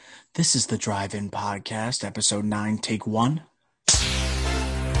This is the Drive-In Podcast, Episode 9, Take 1.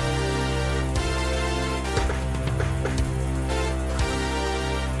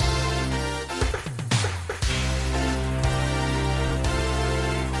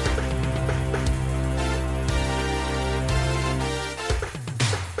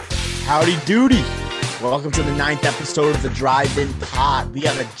 Howdy doody. Welcome to the 9th episode of the Drive-In Pod. We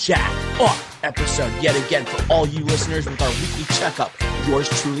have a jack-up episode yet again for all you listeners with our weekly checkup. Yours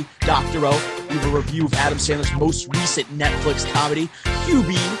truly, Dr. O. We have a review of Adam Sandler's most recent Netflix comedy,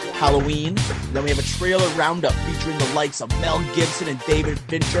 Hubie Hallloween. Then we have a trailer roundup featuring the likes of Mel Gibson and David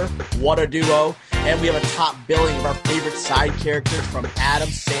Fincher. What a duo. And we have a top billing of our favorite side characters from Adam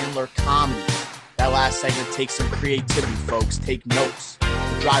Sandler comedy. That last segment takes some creativity, folks. Take notes.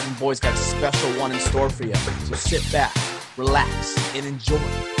 The Driving Boys got a special one in store for you. So sit back, relax, and enjoy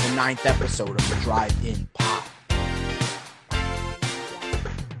the 9th episode of the Drive-In Pod.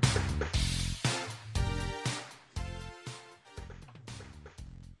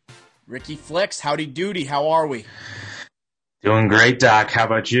 Ricky Flicks, howdy doody, how are we? Doing great, Doc. How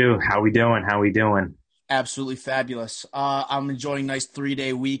about you? How we doing? Absolutely fabulous. I'm enjoying a nice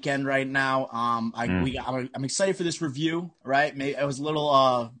 3-day weekend right now. I'm excited for this review, right? I was a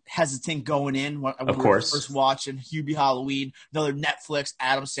little hesitant going in when we were first watching Hubie Hallloween, another Netflix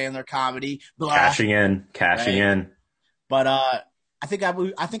Adam Sandler comedy. Blah, cashing in. But I think I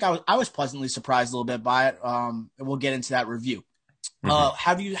was pleasantly surprised a little bit by it. And we'll get into that review.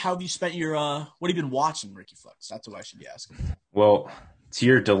 Have you spent your what have you been watching, Ricky Flicks? That's what I should be asking. Well, to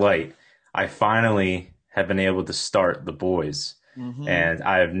your delight, I finally have been able to start The Boys, and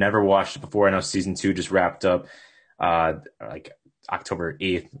I have never watched it before. I know season 2 just wrapped up, like October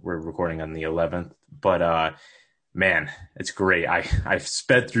 8th. We're recording on the 11th, but man, it's great. I've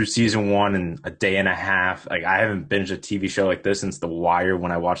sped through season 1 in a day and a half. Like I haven't binged a TV show like this since The Wire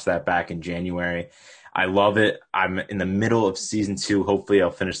when I watched that back in January. I love it. I'm in the middle of season 2. Hopefully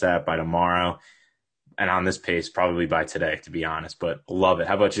I'll finish that by tomorrow. And on this pace, probably by today, to be honest. But love it.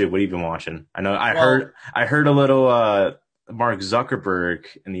 How about you? What have you been watching? I know I heard a little Mark Zuckerberg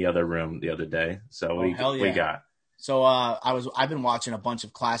in the other room the other day. So what you got? So I've been watching a bunch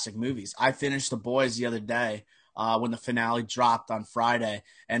of classic movies. I finished The Boys the other day when the finale dropped on Friday,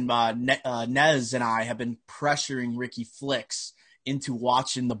 and Nez and I have been pressuring Ricky Flicks into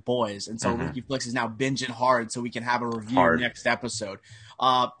watching The Boys, and so Ricky Flicks is now binging hard so we can have a review next episode.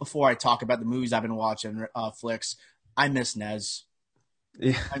 Before I talk about the movies I've been watching, Flicks, I miss Nez.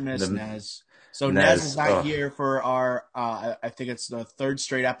 Yeah, I miss Nez. So Nez is not here for our I think it's the 3rd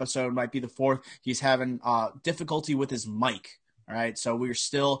straight episode, might be the 4th. He's having difficulty with his mic. All right, so we're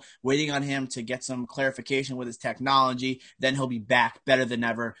still waiting on him to get some clarification with his technology. Then he'll be back better than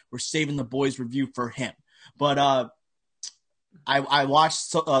ever. We're saving The Boys review for him. But I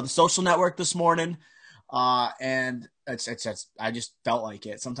watched The Social Network this morning, and it's I just felt like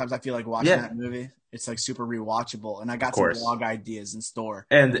it. Sometimes I feel like watching that movie. It's like super rewatchable, and I got some blog ideas in store.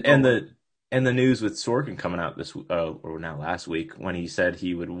 And the news with Sorkin coming out this or now last week when he said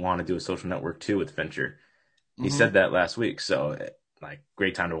he would want to do a Social Network 2 with Fincher. He said that last week, so like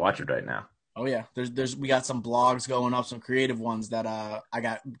great time to watch it right now. Oh yeah, we got some blogs going up, some creative ones that I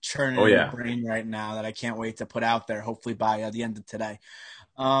got churning in my brain right now that I can't wait to put out there. Hopefully by the end of today.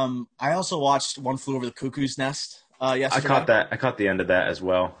 I also watched One Flew Over the Cuckoo's Nest yesterday. I caught the end of that as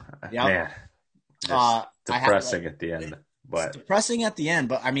well. Yep. Man, just depressing at the end. But it's depressing at the end,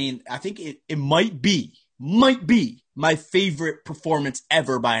 but I mean, I think it might be my favorite performance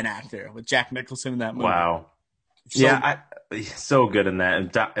ever by an actor with Jack Nicholson in that movie. Wow. So good in that.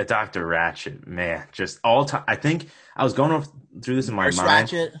 And Dr. Ratchet, man, just all time. I think I was going through this in my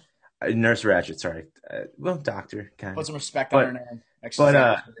mind. Nurse Ratchet, sorry. Well, Doctor, kind of. Put some respect on her name.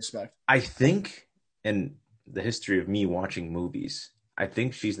 Respect. I think in the history of me watching movies, I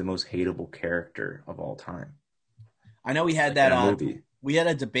think she's the most hateable character of all time. I know we had that movie. We had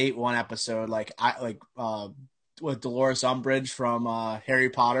a debate one episode, with Dolores Umbridge from Harry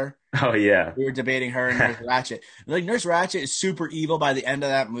Potter. Oh yeah, we were debating her and Nurse Ratchet. Like Nurse Ratchet is super evil by the end of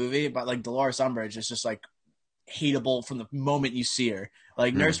that movie, but like Dolores Umbridge is just like hateable from the moment you see her.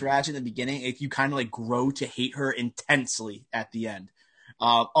 Like Nurse Ratchet in the beginning, you kind of like grow to hate her intensely at the end.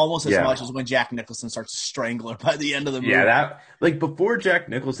 Almost as much as when Jack Nicholson starts to strangle her by the end of the movie. Yeah, that like before Jack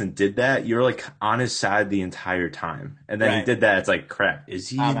Nicholson did that, you're like on his side the entire time, and then he did that. It's like, crap, is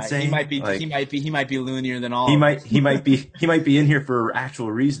he insane? He might be loonier than all. He might be in here for actual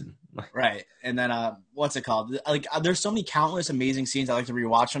reason. Right, and then what's it called? Like, there's so many countless amazing scenes I like to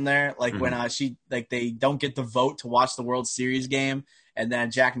rewatch from there. Like when they don't get the vote to watch the World Series game, and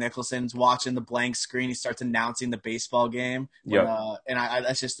then Jack Nicholson's watching the blank screen. He starts announcing the baseball game. Yep. And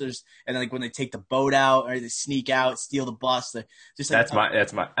that's just there's and then like when they take the boat out or they sneak out, steal the bus. Just like,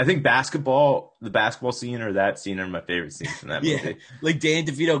 that's my. I think the basketball scene or that scene are my favorite scenes from that movie. Like Danny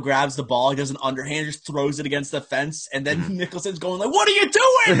DeVito grabs the ball, he does an underhand, just throws it against the fence, and then Nicholson's going like, "What are you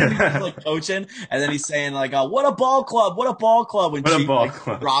doing?" And he's like coaching, and then he's saying like, "What a ball club! What a ball club!" When she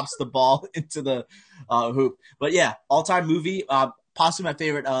drops the ball into the hoop. But yeah, all-time movie, possibly my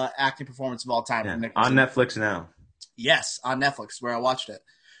favorite acting performance of all time. Yeah. On Netflix now. Yes, on Netflix where I watched it.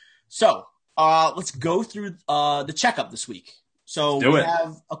 So let's go through the checkup this week. So we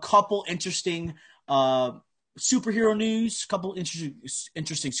have a couple interesting superhero news, a couple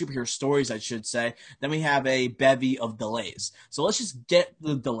interesting superhero stories, I should say. Then we have a bevy of delays. So let's just get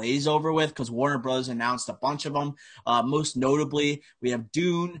the delays over with because Warner Bros. Announced a bunch of them. Most notably, we have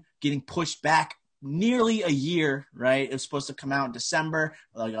Dune getting pushed back nearly a year, right? It was supposed to come out in December,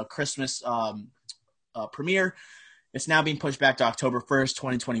 like a Christmas premiere. It's now being pushed back to October 1st,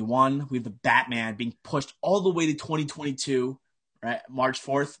 2021. We have the Batman being pushed all the way to 2022, right? March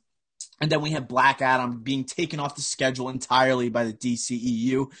 4th. And then we have Black Adam being taken off the schedule entirely by the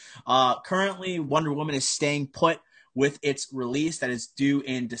DCEU. Currently, Wonder Woman is staying put with its release that is due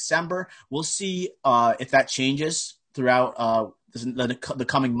in December. We'll see if that changes throughout the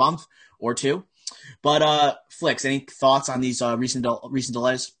coming month or two. But Flicks, any thoughts on these recent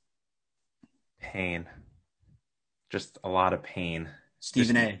delays? Pain. Just a lot of pain.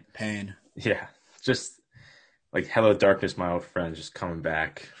 Stephen A. Pain. Yeah. Just like Hello Darkness, My Old Friend, just coming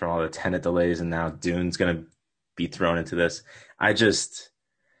back from all the Tenet delays, and now Dune's going to be thrown into this. I just,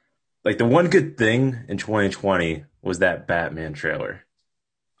 like, the one good thing in 2020 was that Batman trailer.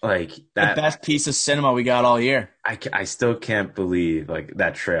 Like, that. The best piece of cinema we got all year. I still can't believe, like,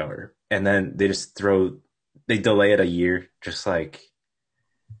 that trailer. And then they delay it a year, just like,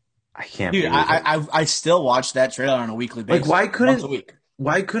 I can't believe it. I still watch that trailer on a weekly basis. Like,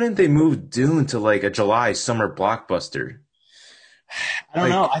 why couldn't they move Dune to like a July summer blockbuster? I don't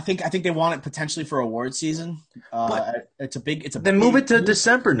know. I think they want it potentially for award season. Then move it to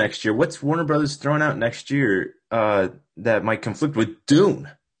December next year. What's Warner Brothers throwing out next year that might conflict with Dune?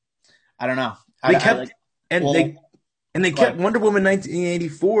 I don't know. They kept Wonder Woman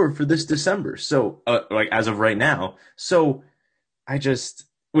 1984 for this December. So like as of right now. So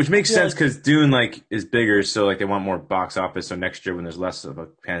which makes sense because Dune like is bigger, so like they want more box office. So next year when there's less of a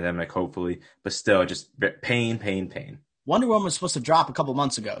pandemic, hopefully, but still, just pain. Wonder Woman was supposed to drop a couple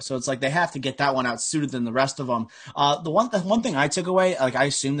months ago, so it's like they have to get that one out sooner than the rest of them. The one thing I took away, like I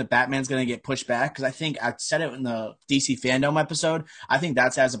assume that Batman's going to get pushed back because I think I said it in the DC fandom episode. I think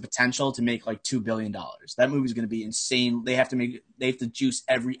that has a potential to make like $2 billion. That movie's going to be insane. They have to juice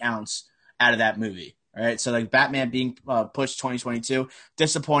every ounce out of that movie. All right, so like Batman being pushed 2022,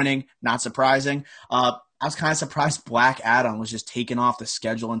 disappointing, not surprising. I was kind of surprised Black Adam was just taken off the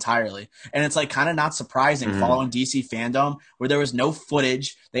schedule entirely. And it's like kind of not surprising following DC fandom where there was no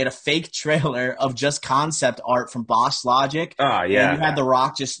footage. They had a fake trailer of just concept art from Boss Logic. Oh, yeah. And you had The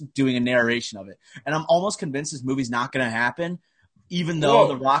Rock just doing a narration of it. And I'm almost convinced this movie's not going to happen, even though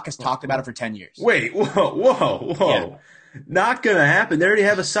The Rock has talked about it for 10 years. Wait, whoa. Yeah. Not gonna happen. They already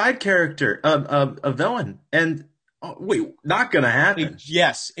have a side character, a villain, and not gonna happen.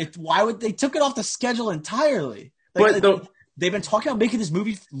 Yes, why would they took it off the schedule entirely? Like, they've been talking about making this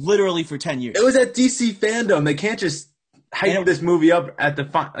movie literally for 10 years. It was at DC fandom. They can't just hype this movie up at the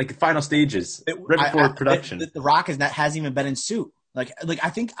final stages right before production. The Rock hasn't even been in suit. Like I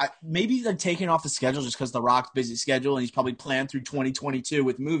think maybe they're taking off the schedule just because The Rock's busy schedule and he's probably planned through 2022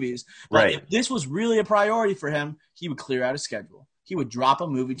 with movies. But right. If this was really a priority for him, he would clear out a schedule. He would drop a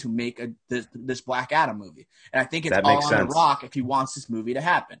movie to make this Black Adam movie. And I think it's all on The Rock if he wants this movie to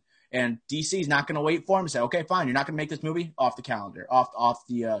happen. And DC's not going to wait for him and say, okay, fine, you're not going to make this movie off the calendar, off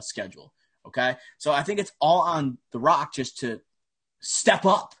the schedule. Okay, so I think it's all on The Rock just to step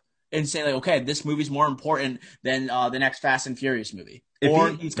up and say like, okay, this movie's more important than the next Fast and Furious movie,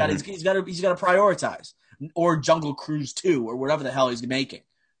 he's got to prioritize, or Jungle Cruise 2, or whatever the hell he's making,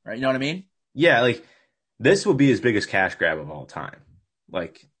 right? You know what I mean? Yeah, like this will be his biggest cash grab of all time.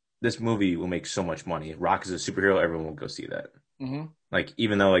 Like this movie will make so much money. Rock is a superhero, everyone will go see that. Mm-hmm. Like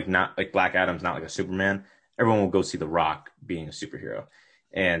even though not like Black Adam's not like a Superman, everyone will go see The Rock being a superhero,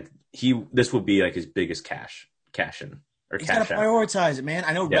 and this will be like his biggest cash in. He's got to prioritize it, man.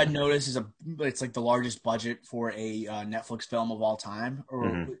 I know Red Notice it's like the largest budget for a Netflix film of all time,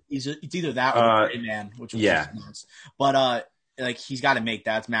 or it's either that or The Gray Man, which was just nuts. But like he's got to make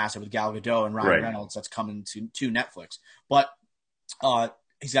that. It's massive with Gal Gadot and Ryan Reynolds. That's coming to Netflix, but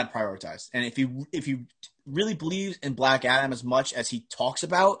he's got to prioritize. And if you really believes in Black Adam as much as he talks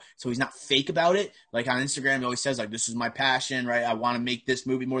about, so he's not fake about it. Like on Instagram, he always says like, "This is my passion, right? I want to make this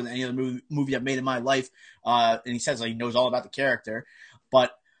movie more than any other movie I've made in my life." And he says like he knows all about the character,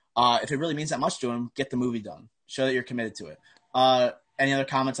 but if it really means that much to him, get the movie done. Show that you're committed to it. Any other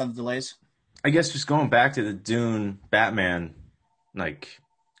comments on the delays? I guess just going back to the Dune Batman like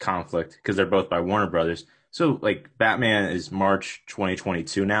conflict, because they're both by Warner Brothers. So like Batman is March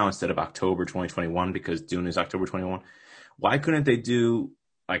 2022 now instead of October 2021 because Dune is October 21. Why couldn't they do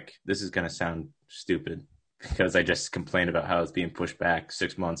like, this is going to sound stupid because I just complained about how it's being pushed back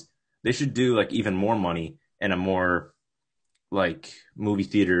 6 months. They should do like even more money and a more like movie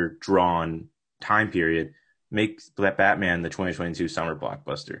theater drawn time period. Make Batman the 2022 summer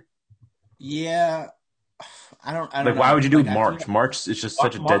blockbuster. Yeah, I don't Like, know. why would you do Like, March? March is just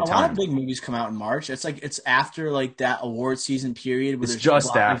such a dead a lot time. of big movies come out in March. It's like it's after like that award season period. Where It's there's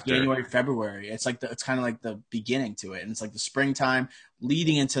just after January, February. It's like it's kind of like the beginning to it, and it's like the springtime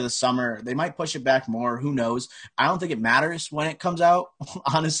leading into the summer. They might push it back more. Who knows? I don't think it matters when it comes out.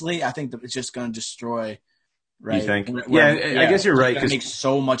 Honestly, I think that it's just going to destroy. Right. You think? I guess you're right. It makes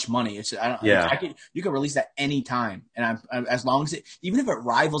so much money. It's you can release that anytime, and as long as even if it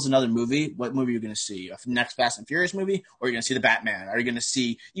rivals another movie, what movie are you going to see? A next Fast and Furious movie, or are you going to see the Batman? Are you going to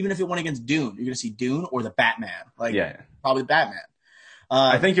see even if it went against Dune? You're going to see Dune or the Batman? Probably Batman.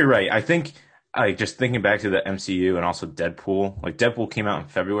 I think you're right. I think just thinking back to the MCU and also Deadpool. Like Deadpool came out in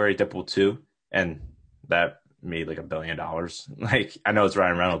February, Deadpool 2, and that made like $1 billion. Like I know it's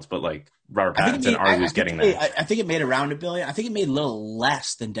Ryan Reynolds, but like Robert Pattinson already was getting there. I think it made around $1 billion. I think it made a little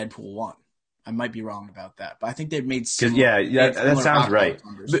less than Deadpool 1. I might be wrong about that, but I think they've made similar. That sounds right.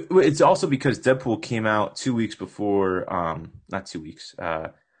 But it's also because Deadpool came out 2 weeks before, not 2 weeks,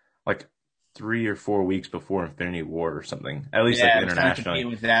 like 3 or 4 weeks before Infinity War or something. At least like internationally.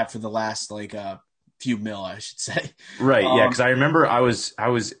 With that for the last few mil, I should say. Right. Because I remember I was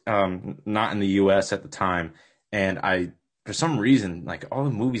not in the U.S. at the time, and I. For some reason, like all the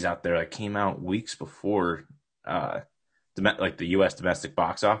movies out there, like came out weeks before, like the U.S. domestic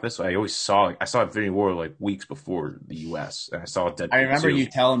box office. So I saw Infinity War like weeks before the U.S. and I saw Deadpool. I remember you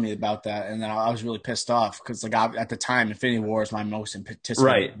telling me about that, and then I was really pissed off because like at the time, Infinity War is my most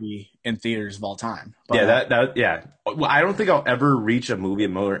anticipated movie in theaters of all time. But, Well, I don't think I'll ever reach a movie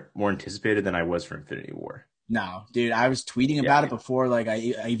more anticipated than I was for Infinity War. No, dude, I was tweeting about it before. Like I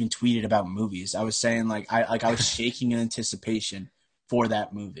even tweeted about movies. I was saying like I was shaking in anticipation for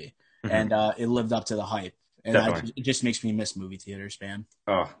that movie, and it lived up to the hype. And it just makes me miss movie theaters, man.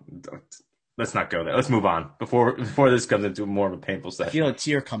 Oh, let's not go there. Let's move on before this comes into more of a painful session. I feel a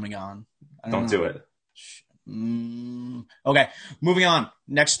tear coming on. Don't do it. Okay, moving on.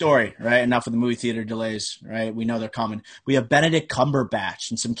 Next story, right? Enough of the movie theater delays, right? We know they're coming. We have Benedict Cumberbatch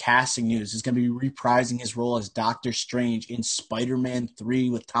and some casting news. He's going to be reprising his role as Doctor Strange in Spider-Man 3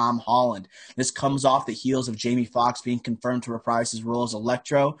 with Tom Holland. This comes off the heels of Jamie Foxx being confirmed to reprise his role as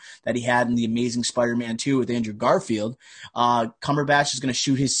Electro that he had in The Amazing Spider-Man 2 with Andrew Garfield. Cumberbatch is going to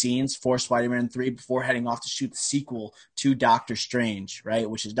shoot his scenes for Spider-Man 3 before heading off to shoot the sequel to Doctor Strange, right?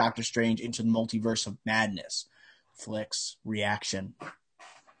 Which is Doctor Strange Into the Multiverse of Madness. Flicks reaction.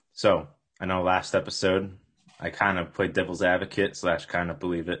 So I know last episode I kind of played devil's advocate / kind of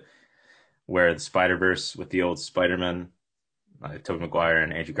believe it, where the Spider-Verse with the old Spider-Man, Tobey Maguire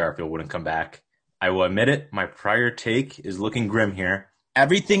and Andrew Garfield wouldn't come back. I will admit it, my prior take is looking grim here.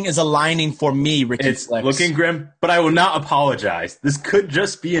 Everything is aligning for me, Ricky. It's looking grim, but I will not apologize. This could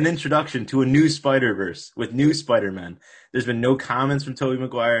just be an introduction to a new Spider-Verse with new Spider-Man. There's been no comments from Tobey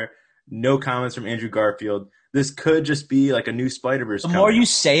Maguire, no comments from Andrew Garfield. This could just be like a new Spider-Verse. The more you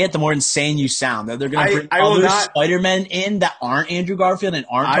say it, the more insane you sound. They're going to bring other Spider-Men in that aren't Andrew Garfield and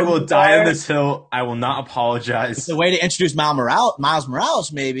aren't. I will die on this hill. I will not apologize. It's a way to introduce Miles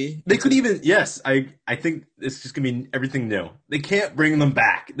Morales, maybe. They could even, yes. I think it's just going to be everything new. They can't bring them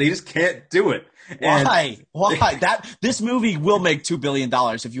back. They just can't do it. Why? This movie will make $2 billion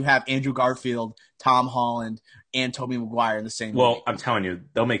if you have Andrew Garfield, Tom Holland, and Tobey Maguire in the same movie. Well, I'm telling you,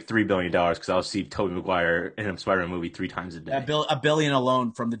 they'll make $3 billion because I'll see Tobey Maguire in a Spider-Man movie 3 times a day. $1 billion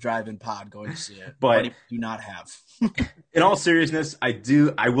alone from the drive-in pod going to see it. But do not have. In all seriousness,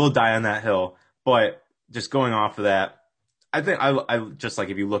 I will die on that hill. But just going off of that, I think I just like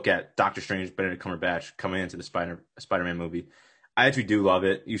if you look at Doctor Strange, Benedict Cumberbatch coming into the Spider-Man movie, I actually do love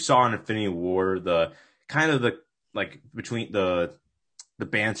it. You saw in Infinity War the kind of the like between the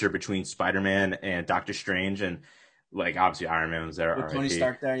banter between Spider-Man and Doctor Strange, and like obviously Iron Man was there. With Tony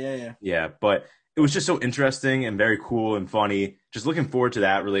Stark there, yeah. But it was just so interesting and very cool and funny. Just looking forward to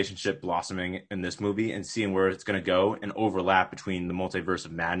that relationship blossoming in this movie and seeing where it's going to go and overlap between the Multiverse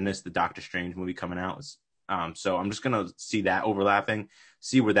of Madness, the Doctor Strange movie coming out. So I'm just gonna see that overlapping,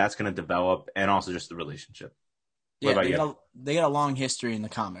 see where that's gonna develop, and also just the relationship. What Yeah, about you? they got a long history in the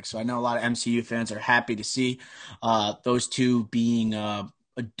comics, so I know a lot of MCU fans are happy to see those two being a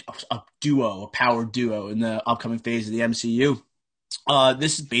duo, a power duo in the upcoming phase of the MCU.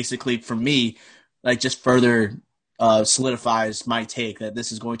 This is basically for me, like just further solidifies my take that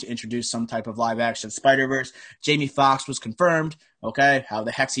this is going to introduce some type of live action Spider Verse. Jamie Foxx was confirmed. Okay, how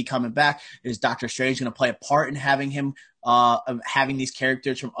the heck's he coming back? Is Doctor Strange going to play a part in having these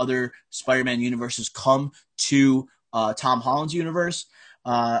characters from other Spider-Man universes come to Tom Holland's universe?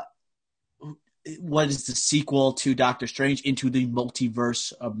 What is the sequel to Doctor Strange, Into the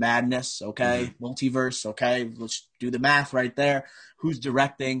Multiverse of Madness? Okay, multiverse. Okay, let's do the math right there. Who's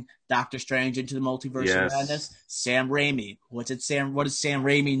directing Doctor Strange Into the Multiverse of Yes, Madness? Sam Raimi. What is Sam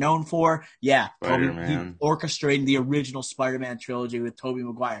Raimi known for? Yeah, he Spider-Man. orchestrating the original Spider-Man trilogy with Tobey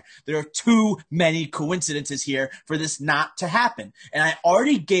Maguire. There are too many coincidences here for this not to happen. And I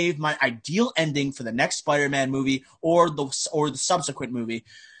already gave my ideal ending for the next Spider-Man movie or the subsequent movie.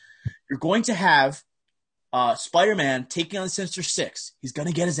 You're going to have Spider-Man taking on the Sinister Six. He's going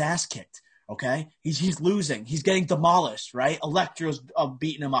to get his ass kicked. Okay, he's losing. He's getting demolished. Right, Electro's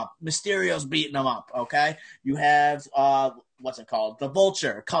beating him up. Mysterio's beating him up. Okay, you have what's it called? The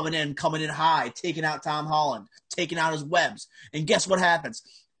Vulture coming in high, taking out Tom Holland, taking out his webs. And guess what happens?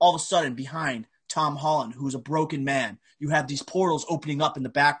 All of a sudden, behind Tom Holland, who's a broken man, you have these portals opening up in the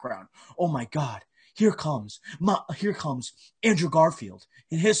background. Oh my God! Here comes Andrew Garfield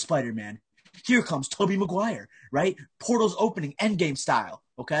in his Spider-Man. Here comes Tobey Maguire, right? Portals opening, Endgame style,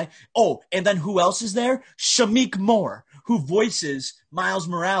 okay? Oh, and then who else is there? Shamik Moore, who voices Miles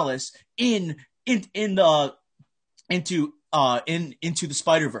Morales into the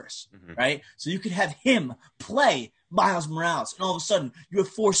Spider-Verse, right? So you could have him play Miles Morales, and all of a sudden you have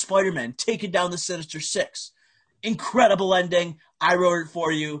 4 Spider-Men taking down the Sinister Six. Incredible ending. I wrote it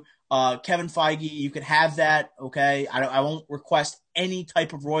for you. Kevin Feige, you could have that, okay? I won't request any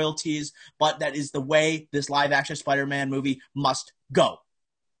type of royalties, but that is the way this live-action Spider-Man movie must go.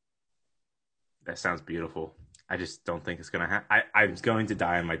 That sounds beautiful. I just don't think it's gonna happen. I'm going to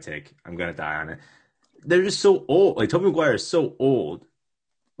die on my take. I'm gonna die on it. They're just so old. Like Tobey Maguire is so old.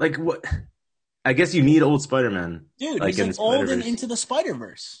 Like what? I guess you need old Spider-Man. Dude, Like he's in like the old and Spider-Verse. into the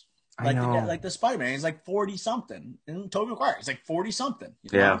Spider-Verse. I know. Like the Spider-Man, he's like 40-something. And Tobey Maguire is like 40-something.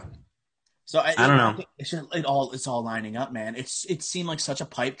 You know? Yeah. So I don't know. it's all lining up, man. It seemed like such a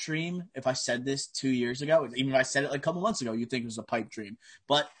pipe dream. If I said this 2 years ago, even if I said it like a couple months ago, you'd think it was a pipe dream.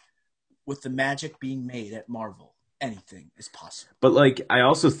 But with the magic being made at Marvel, anything is possible. But like, I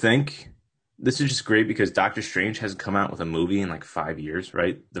also think this is just great because Doctor Strange hasn't come out with a movie in like 5 years,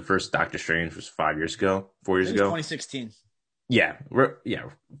 right? The first Doctor Strange was 5 years ago, 4 years It was ago. 2016. Yeah,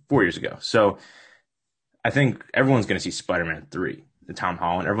 4 years ago. So I think everyone's going to see Spider-Man 3, the Tom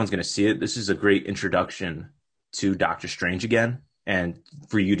Holland. Everyone's going to see it. This is a great introduction to Doctor Strange again, and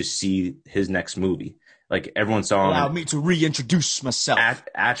for you to see his next movie. Like everyone saw him. Allow me to reintroduce myself.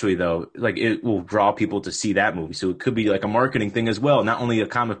 Actually, though, like it will draw people to see that movie. So it could be like a marketing thing as well, not only a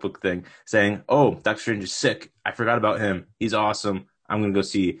comic book thing, saying, "Oh, Doctor Strange is sick. I forgot about him. He's awesome. I'm going to go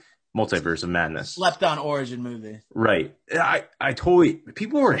see Multiverse of Madness." Slept on origin movie. Right. I totally.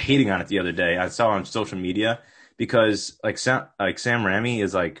 People were hating on it the other day. I saw on social media because Sam Raimi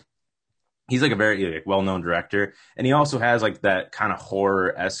is like he's like a very like, well-known director, and he also has like that kind of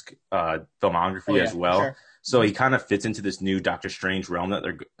horror-esque filmography as well. Sure. So he kind of fits into this new Doctor Strange realm that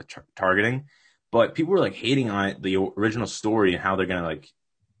they're targeting. But people were like hating on it, the original story, and how they're gonna like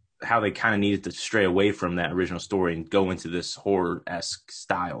how they kind of needed to stray away from that original story and go into this horror-esque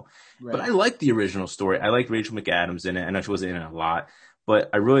style. Right. But I like the original story. I like Rachel McAdams in it. I know she wasn't in it a lot, but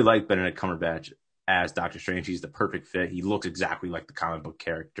I really like Benedict Cumberbatch as Doctor Strange. He's the perfect fit. He looks exactly like the comic book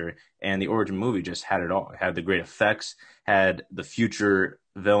character. And the origin movie just had it all. It had the great effects, had the future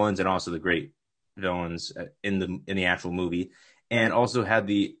villains, and also the great villains in the actual movie, and also had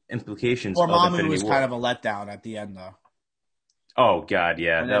the implications of Dormammu Infinity was War. kind of a letdown at the end, though. Oh God,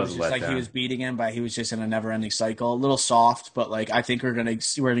 yeah, And that it was was a just like he letdown. was beating him, but he was just in a never-ending cycle. A little soft, but like I think we're gonna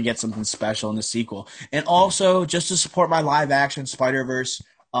get something special in the sequel. And also, just to support my live-action Spider-Verse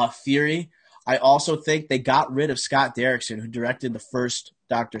theory, I also think they got rid of Scott Derrickson, who directed the first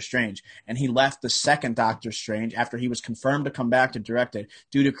Doctor Strange, and he left the second Doctor Strange after he was confirmed to come back to direct it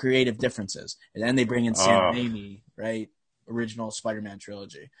due to creative differences. And then they bring in Sam Raimi, right? Original Spider-Man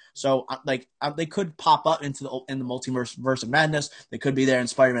trilogy. So they could pop up in the multiverse of madness. They could be there in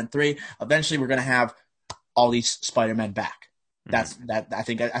Spider-Man 3. Eventually we're going to have all these Spider-Men back. That's that I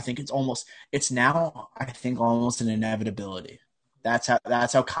think it's now I think almost an inevitability. That's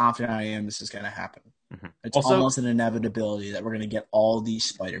how confident I am this is going to happen. It's Also, almost an inevitability that we're going to get all these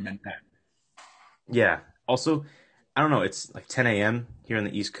Spider-Men back. yeah. Also, I don't know. It's like 10 a.m. here on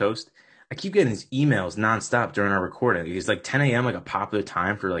the East Coast. I keep getting these emails nonstop during our recording. It's like 10 a.m. like a popular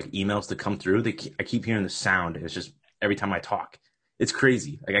time for like emails to come through. I keep hearing the sound. It's just every time I talk. It's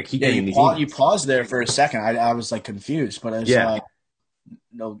crazy. Like I keep Yeah, getting these you emails. paused there for a second. I was like confused, but it's Yeah,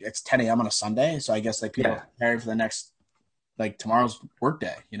 no, it's 10 a.m. on a Sunday, so I guess like people are yeah, preparing for the next like tomorrow's work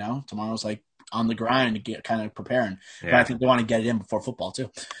day. Tomorrow's like on the grind to get kind of preparing, but I yeah. think they want to get it in before football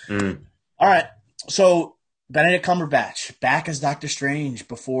too. Mm. All right, so Benedict Cumberbatch back as Doctor Strange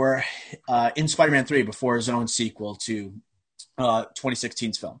before in Spider-Man 3 before his own sequel to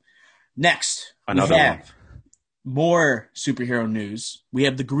 2016's film. Next, we Another one. have more superhero news. We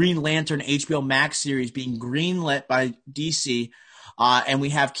have the Green Lantern HBO Max series being greenlit by DC, and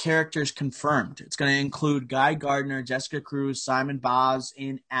we have characters confirmed. It's going to include Guy Gardner, Jessica Cruz, Simon Baz,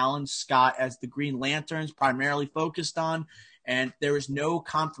 and Alan Scott as the Green Lanterns, primarily focused on. And there is no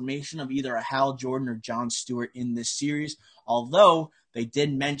confirmation of either a Hal Jordan or John Stewart in this series, although they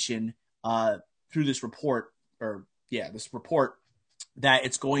did mention through this report, that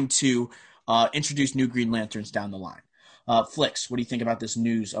it's going to introduce new Green Lanterns down the line. Flix, what do you think about this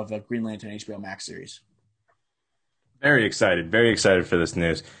news of a Green Lantern HBO Max series? Very excited for this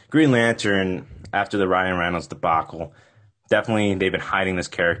news. Green Lantern, after the Ryan Reynolds debacle, definitely they've been hiding this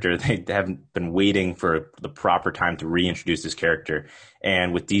character. They haven't been waiting for the proper time to reintroduce this character.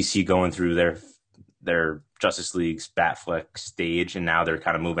 And with DC going through their Justice League's Batfleck stage, and now they're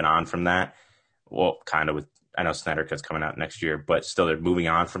kind of moving on from that. Well, kind of with I know Snyder Cut's coming out next year, but still they're moving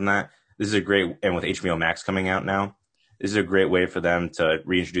on from that. This is a great, and with HBO Max coming out now, this is a great way for them to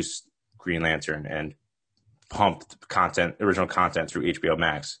reintroduce Green Lantern and pump original content through HBO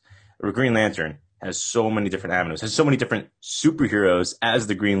Max. Green Lantern has so many different avenues, has so many different superheroes as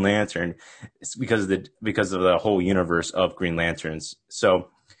the Green Lantern. It's because of the whole universe of Green Lanterns. So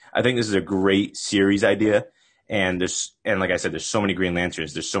I think this is a great series idea. And like I said, there's so many Green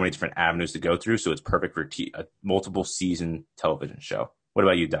Lanterns. There's so many different avenues to go through. So it's perfect for a multiple season television show. What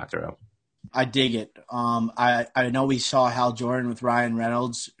about you, Dr. O? I dig it. I know we saw Hal Jordan with Ryan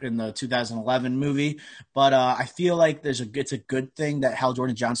Reynolds in the 2011 movie, but I feel like it's a good thing that Hal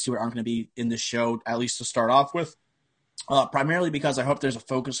Jordan and John Stewart aren't going to be in the show, at least to start off with. Primarily because I hope there's a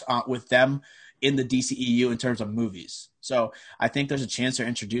focus with them in the DCEU in terms of movies. So I think there's a chance they're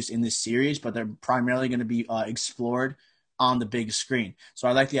introduced in this series, but they're primarily going to be explored on the big screen. So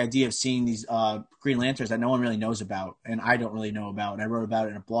I like the idea of seeing these Green Lanterns that no one really knows about, and I don't really know about, and I wrote about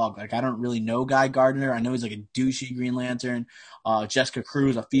it in a blog. Like, I don't really know Guy Gardner. I know he's like a douchey Green Lantern. Jessica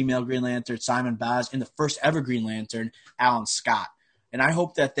Cruz, a female Green Lantern. Simon Baz, in the first ever Green Lantern, Alan Scott. And I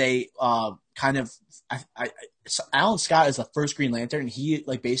hope that they Alan Scott is the first Green Lantern, and he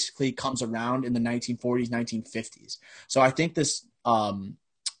like basically comes around in the 1940s, 1950s. So I think this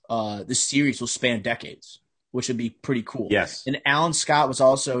series will span decades, which would be pretty cool. Yes. And Alan Scott was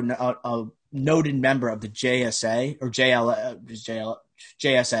also a noted member of the JSA or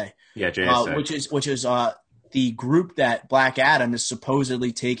JSA. Yeah, JSA. Which is the group that Black Adam is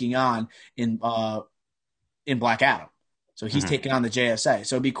supposedly taking on in Black Adam. So he's taking on the JSA.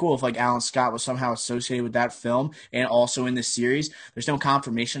 So it'd be cool if like Alan Scott was somehow associated with that film and also in this series. There's no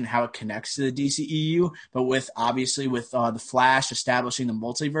confirmation how it connects to the DCEU, but with the Flash establishing the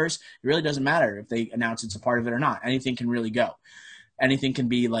multiverse, it really doesn't matter if they announce it's a part of it or not. Anything can really go. Anything can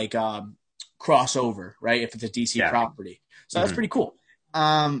be like crossover, right? If it's a DC property. So that's pretty cool.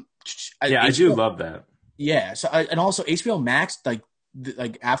 I do love that. Yeah. So and also HBO Max, like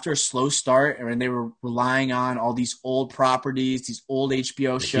after a slow start, and they were relying on all these old properties, these old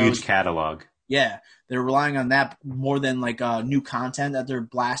HBO shows, huge catalog. Yeah, they're relying on that more than like new content that they're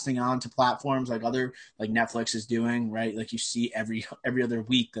blasting onto platforms like Netflix is doing, right? Like you see every other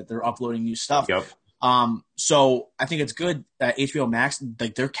week that they're uploading new stuff. Yep. So I think it's good that HBO Max,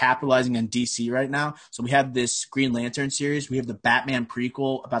 like they're capitalizing on DC right now. So we have this Green Lantern series. We have the Batman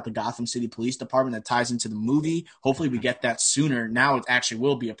prequel about the Gotham City Police Department that ties into the movie. Hopefully we get that sooner. Now it actually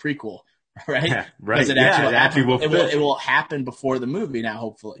will be a prequel, right? Yeah, right. It will happen before the movie now,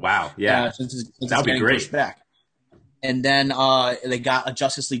 hopefully. Wow. Yeah. Since that would be great. Pushed back. And then they got a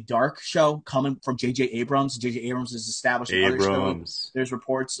Justice League Dark show coming from J.J. Abrams. J.J. Abrams is establishing other shows. There's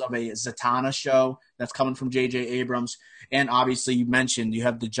reports of a Zatanna show that's coming from J.J. Abrams. And obviously you mentioned you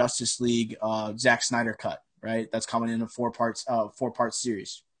have the Justice League Zack Snyder cut, right? That's coming in a four-part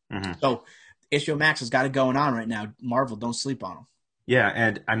series. Mm-hmm. So HBO Max has got it going on right now. Marvel, don't sleep on them. Yeah,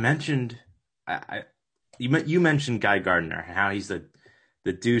 and I mentioned you mentioned Guy Gardner, how he's the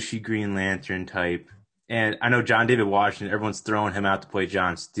douchey Green Lantern type. And I know John David Washington, everyone's throwing him out to play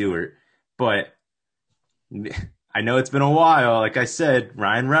John Stewart, but I know it's been a while. Like I said,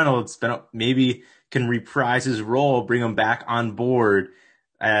 Ryan Reynolds maybe can reprise his role, bring him back on board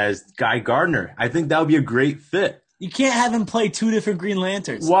as Guy Gardner. I think that would be a great fit. You can't have him play two different Green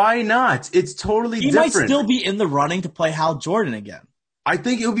Lanterns. Why not? It's totally He different. might still be in the running to play Hal Jordan again. I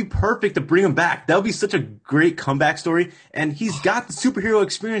think it would be perfect to bring him back. That would be such a great comeback story. And he's got the superhero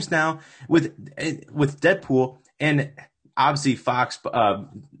experience now with Deadpool. And obviously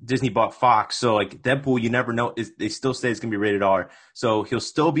Disney bought Fox. So like Deadpool, you never know. They still say it's going to be rated R. So he'll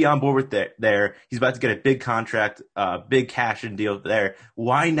still be on board with there. He's about to get a big contract, big cash in deal there.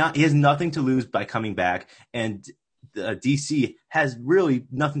 Why not? He has nothing to lose by coming back. And DC has really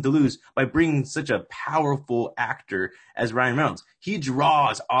nothing to lose by bringing such a powerful actor as Ryan Reynolds. He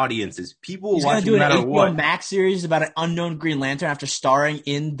draws audiences. People will watch him no matter what. He's going to do an HBO Max series about an unknown Green Lantern after starring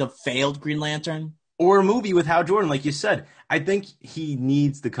in the failed Green Lantern. Or a movie with Hal Jordan, like you said. I think he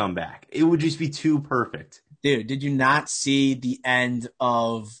needs to come back. It would just be too perfect. Dude, did you not see the end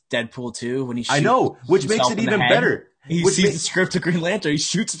of Deadpool 2 when he shoots I know, which makes it even better. He sees the script of Green Lantern. He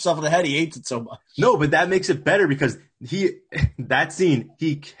shoots himself in the head. He hates it so much. No, but that makes it better because that scene,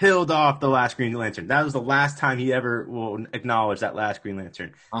 he killed off the last Green Lantern. That was the last time he ever will acknowledge that last Green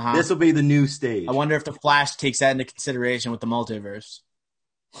Lantern. This will be the new stage. I wonder if the Flash takes that into consideration with the multiverse.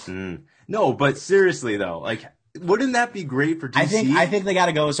 No, but seriously though, like, wouldn't that be great for DC? I think they got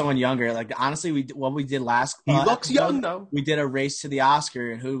to go with someone younger. Like honestly, what we did last. He looks young though. We did a race to the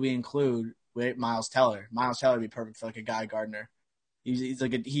Oscar, and who do we include? Miles Teller. Miles Teller would be perfect for like a Guy Gardner. He's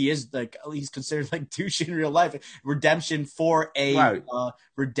considered like douche in real life. Redemption for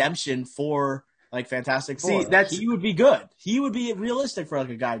like Fantastic Four. See, he would be good. He would be realistic for like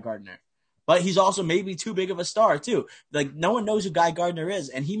a Guy Gardner. But he's also maybe too big of a star too. Like no one knows who Guy Gardner is,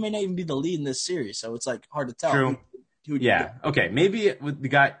 and he may not even be the lead in this series. So it's like hard to tell. True. Okay. Maybe with the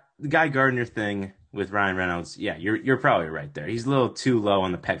Guy Gardner thing with Ryan Reynolds, yeah, you're probably right there. He's a little too low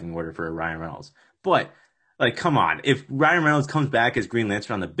on the pecking order for Ryan Reynolds. But like, come on, if Ryan Reynolds comes back as Green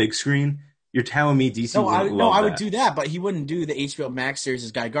Lantern on the big screen, you're telling me DC I would do that, but he wouldn't do the HBO Max series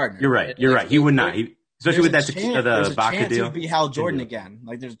as Guy Gardner. You're right. He would not. Especially with the Baca deal. He would be Hal Jordan again.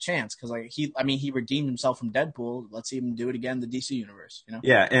 Like, there's a chance because, like, he redeemed himself from Deadpool. Let's see him do it again in the DC universe. You know?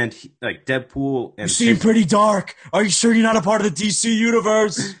 Yeah, and Deadpool. And you seem pretty dark. Are you sure you're not a part of the DC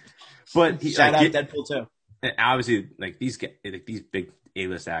universe? But shout out Deadpool too. And obviously, like these big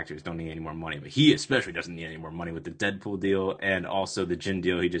A-list actors don't need any more money, but he especially doesn't need any more money with the Deadpool deal and also the Jin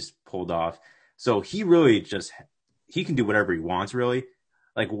deal he just pulled off. So he really he can do whatever he wants. Really,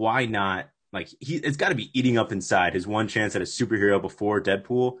 like why not? Like it's got to be eating up inside his one chance at a superhero before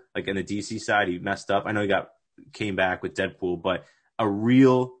Deadpool. Like in the DC side, he messed up. I know he came back with Deadpool, but a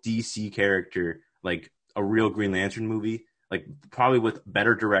real DC character, like a real Green Lantern movie, like probably with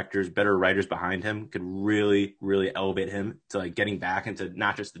better directors, better writers behind him, could really, really elevate him to like getting back into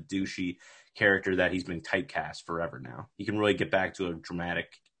not just the douchey character that he's been typecast forever now. He can really get back to a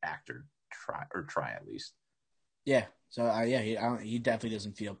dramatic actor, try at least. Yeah. So, he definitely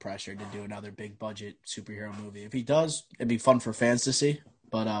doesn't feel pressured to do another big budget superhero movie. If he does, it'd be fun for fans to see.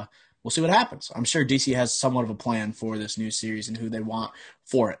 But we'll see what happens. I'm sure DC has somewhat of a plan for this new series and who they want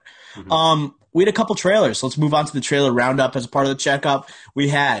for it. Mm-hmm. We had a couple trailers. Let's move on to the trailer roundup as a part of the checkup. We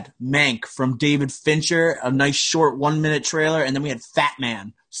had Mank from David Fincher, a nice short 1-minute trailer. And then we had Fat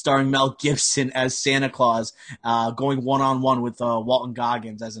Man starring Mel Gibson as Santa Claus, going one-on-one with Walton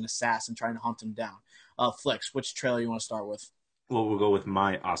Goggins as an assassin trying to hunt him down. Flicks, which trailer you want to start with? Well, we'll go with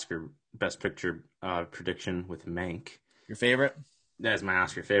my Oscar Best Picture prediction with Mank. Your favorite? That's my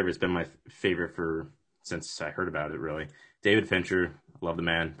Oscar favorite. It's been my favorite since I heard about it, really. David Fincher, love the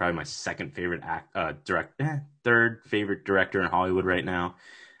man. Probably my second favorite third favorite director in Hollywood right now.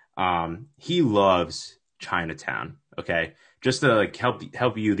 He loves Chinatown. Okay, just to like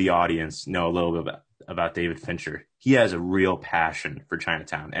help you, the audience, know a little bit about David Fincher. He has a real passion for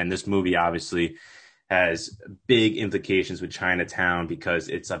Chinatown, and this movie obviously has big implications with Chinatown because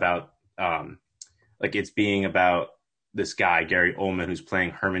it's about it's being about this guy, Gary Oldman, who's playing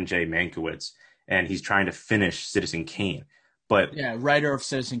Herman J. Mankiewicz, and he's trying to finish Citizen Kane. But yeah, writer of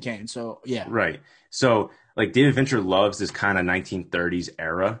Citizen Kane. So yeah. Right. So like David Fincher loves this kind of 1930s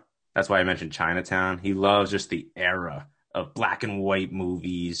era. That's why I mentioned Chinatown. He loves just the era of black and white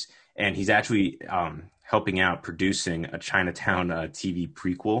movies, and he's actually helping out producing a Chinatown TV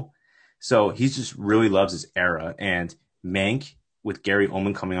prequel. So he just really loves his era. And Mank, with Gary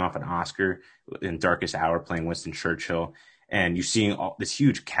Oldman coming off an Oscar in Darkest Hour playing Winston Churchill, and you're seeing this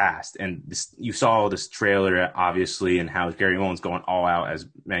huge cast, and you saw this trailer obviously, and how Gary Oldman's going all out as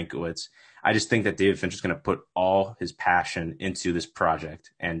Mankiewicz. I just think that David Fincher's going to put all his passion into this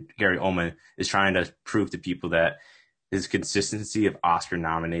project, and Gary Oldman is trying to prove to people that his consistency of Oscar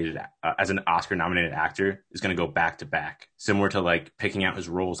nominated as an Oscar nominated actor is going to go back to back, similar to like picking out his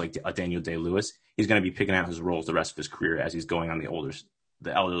roles like Daniel Day-Lewis. He's going to be picking out his roles the rest of his career as he's going on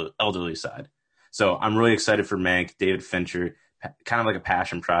the elderly side. So I'm really excited for Mank, David Fincher, kind of like a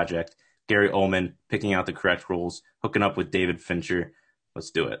passion project. Gary Oldman picking out the correct roles, hooking up with David Fincher.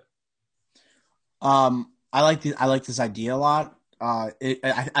 Let's do it. I like this idea a lot. I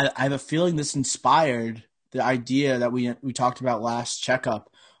have a feeling this inspired the idea that we talked about last checkup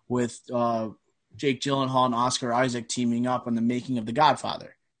with Jake Gyllenhaal and Oscar Isaac teaming up on the making of The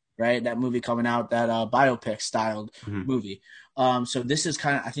Godfather, right? That movie coming out, that biopic styled movie. So this is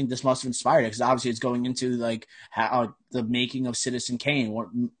kind of, I think this must have inspired it, because obviously it's going into like how the making of Citizen Kane,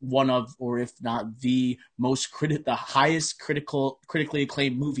 one of, or if not the highest critically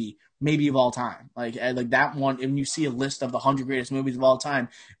acclaimed movie maybe of all time. Like that one, when you see a list of the 100 greatest movies of all time,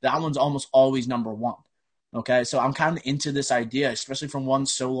 that one's almost always number one. Okay, so I'm kind of into this idea, especially from one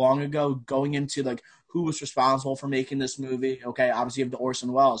so long ago, going into like who was responsible for making this movie. Okay, obviously you have the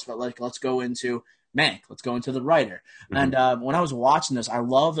Orson Welles, but like let's go into Mank. Let's go into the writer. And when I was watching this, I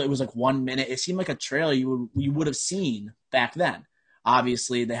love that it was like 1 minute. It seemed like a trailer you would have seen back then.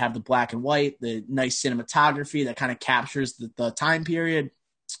 Obviously, they have the black and white, the nice cinematography that kind of captures the time period.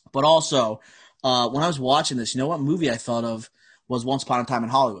 But also, when I was watching this, you know what movie I thought of was Once Upon a Time in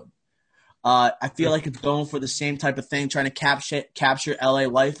Hollywood. I feel like it's going for the same type of thing, trying to capture LA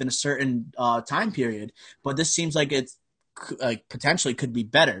life in a certain time period. But this seems like it's like potentially could be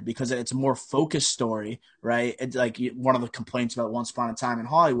better because it's a more focused story, right? It's like one of the complaints about Once Upon a Time in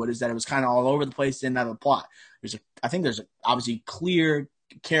Hollywood is that it was kind of all over the place, didn't have a plot. I think there's obviously clear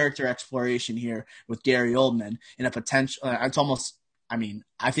character exploration here with Gary Oldman and a potential. I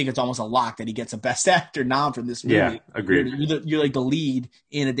think it's almost a lock that he gets a Best Actor nom from this movie. Yeah, agreed. You're like the lead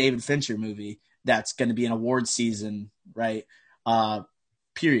in a David Fincher movie that's going to be an award season, right?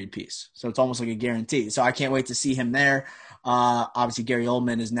 Period piece. So it's almost like a guarantee. So I can't wait to see him there. Obviously, Gary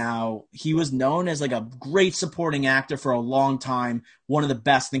Oldman he was known as like a great supporting actor for a long time. One of the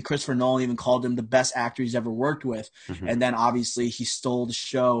best. I think Christopher Nolan even called him the best actor he's ever worked with. And then obviously he stole the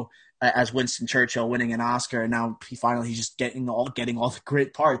show as Winston Churchill, winning an Oscar, and now he's just getting all the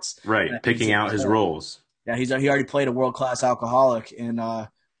great parts. Right, picking out his roles. Yeah, he already played a world-class alcoholic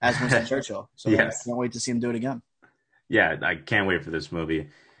as Winston Churchill. So yes. I can't wait to see him do it again. Yeah, I can't wait for this movie.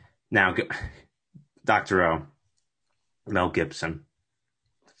 Now, Dr. O, Mel Gibson,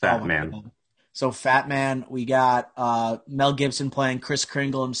 Fat Man. God. So Fat Man, we got Mel Gibson playing Kris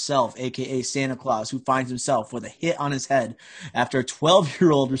Kringle himself, a.k.a. Santa Claus, who finds himself with a hit on his head after a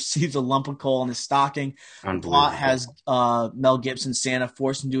 12-year-old receives a lump of coal in his stocking. The plot has Mel Gibson Santa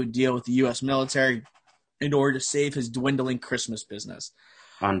forced into a deal with the U.S. military in order to save his dwindling Christmas business.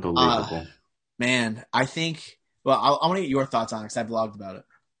 Unbelievable. Man, I think – well, I want to get your thoughts on it because I blogged about it.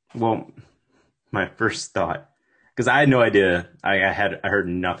 Well, my first thought – because I had no idea. I heard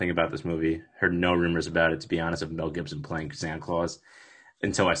nothing about this movie. Heard no rumors about it, to be honest, of Mel Gibson playing Santa Claus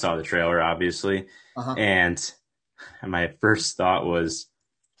until I saw the trailer, obviously. And my first thought was,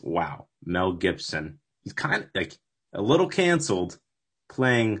 wow, Mel Gibson. He's kind of like a little canceled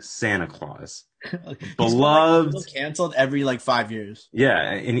playing Santa Claus. Beloved. He's canceled every like 5 years. Yeah,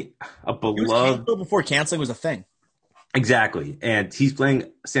 and a beloved. He was canceled before canceling was a thing. Exactly. And he's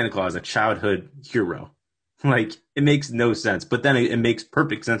playing Santa Claus, a childhood hero. Like, it makes no sense. But then it makes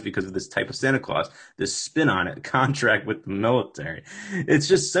perfect sense because of this type of Santa Claus, this spin on it, contract with the military. It's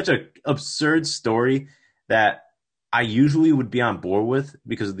just such an absurd story that I usually would be on board with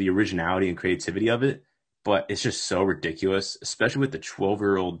because of the originality and creativity of it. But it's just so ridiculous, especially with the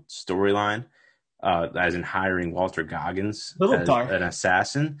 12-year-old storyline, as in hiring Walter Goggins as an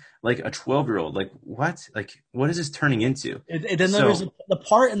assassin. Like a 12-year-old, like what? Like what is this turning into? And then there's the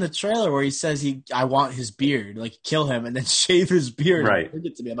part in the trailer where he says I want his beard, like kill him and then shave his beard. Right. And bring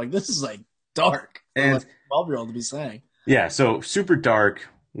it to me. I'm like, this is like dark for and a 12-year-old to be saying. Yeah, so super dark,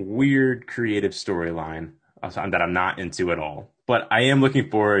 weird, creative storyline that I'm not into at all. But I am looking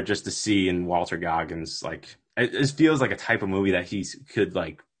forward just to see in Walter Goggins, like it feels like a type of movie that he could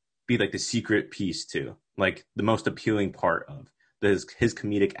like be like the secret piece to, like the most appealing part of his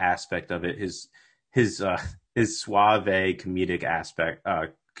comedic aspect of it, his suave comedic aspect,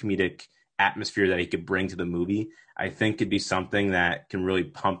 comedic atmosphere that he could bring to the movie. I think could be something that can really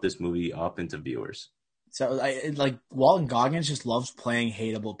pump this movie up into viewers. So like Walton Goggins just loves playing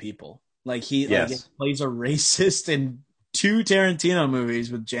hateable people. Like he plays a racist and two Tarantino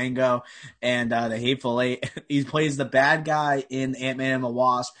movies with Django and The Hateful Eight. He plays the bad guy in Ant-Man and the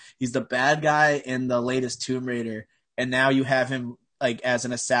Wasp. He's the bad guy in the latest Tomb Raider. And now you have him like as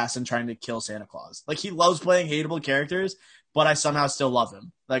an assassin trying to kill Santa Claus. Like he loves playing hateable characters, but I somehow still love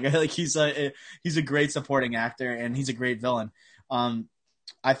him. Like he's a great supporting actor and he's a great villain.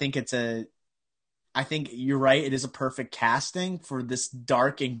 I think I think you're right. It is a perfect casting for this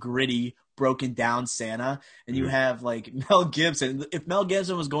dark and gritty, broken down Santa. And you have like Mel Gibson. If Mel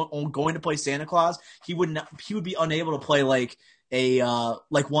Gibson was going to play Santa Claus, he would be unable to play like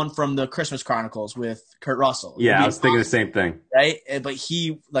like one from the Christmas Chronicles with Kurt Russell. Yeah, I was thinking the same thing. Right, but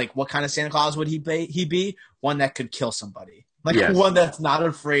what kind of Santa Claus would he be? One that could kill somebody, like one that's not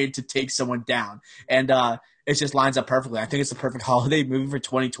afraid to take someone down, and it just lines up perfectly. I think it's the perfect holiday movie for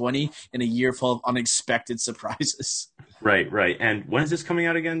 2020 in a year full of unexpected surprises. Right. And when is this coming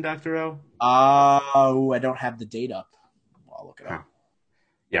out again, Dr. O? I don't have the date up. I'll look it up.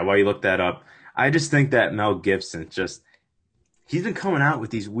 Yeah, while you look that up, I just think that Mel Gibson he's been coming out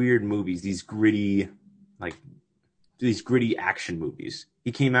with these weird movies, these gritty action movies.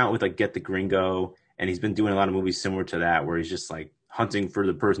 He came out with like Get the Gringo, and he's been doing a lot of movies similar to that where he's just like hunting for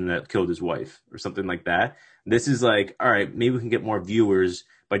the person that killed his wife or something like that. This is like, all right, maybe we can get more viewers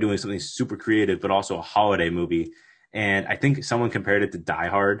by doing something super creative, but also a holiday movie. And I think someone compared it to Die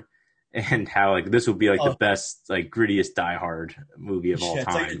Hard and how like this would be like the best, like grittiest Die Hard movie of all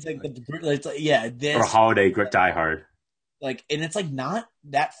time. Or a holiday Die Hard. Like, and it's like not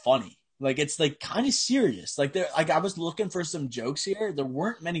that funny. Like it's like kind of serious. Like I was looking for some jokes here. There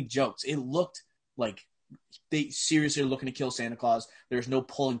weren't many jokes. It looked like they seriously are looking to kill Santa Claus. There's no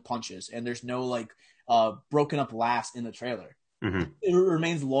pulling punches, and there's no like broken up laughs in the trailer. Mm-hmm. It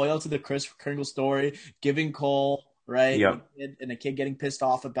remains loyal to the Kris Kringle story, giving Cole right, yep. And a kid getting pissed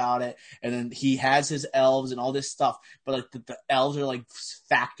off about it, and then he has his elves and all this stuff. But like the elves are like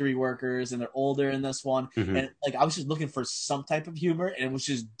factory workers, and they're older in this one. Mm-hmm. And like I was just looking for some type of humor, and it was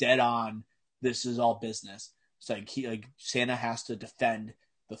just dead on. This is all business. It's like Santa has to defend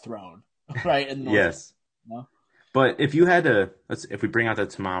the throne. Right. And yes. But if you had to, if we bring out the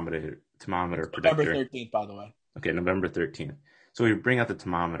thermometer predictor. November 13th, by the way. Okay, November 13th. So we bring out the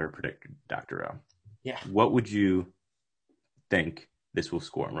thermometer predictor, Dr. O. Yeah. What would you think this will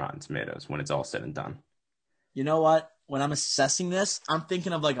score on Rotten Tomatoes when it's all said and done? You know what? When I'm assessing this, I'm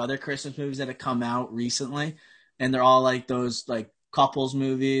thinking of like other Christmas movies that have come out recently, and they're all like those like couples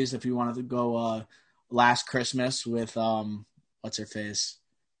movies. If you wanted to go Last Christmas with what's her face?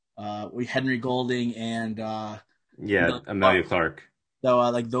 Henry Golding and Amelia Clark. So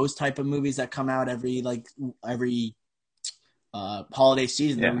like those type of movies that come out every holiday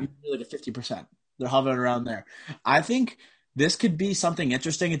season, they're usually like a 50%. They're hovering around there. I think this could be something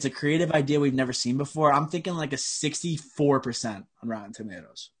interesting. It's a creative idea we've never seen before. I'm thinking like a 64% on Rotten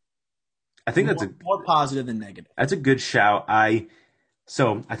Tomatoes. I think that's more positive than negative. That's a good shout.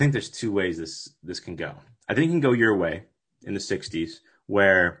 So I think there's two ways this can go. I think it can go your way in the 60s,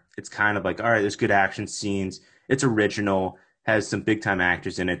 where it's kind of like, all right, there's good action scenes. It's original, has some big time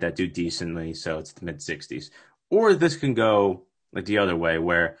actors in it that do decently. So it's the mid 60s. Or this can go like the other way,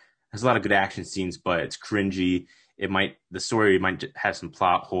 where there's a lot of good action scenes, but it's cringy. The story might have some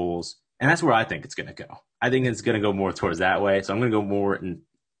plot holes. And that's where I think it's going to go. I think it's going to go more towards that way. So I'm going to go more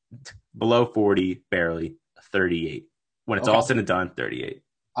below 40, barely 38. When it's all said and done, 38.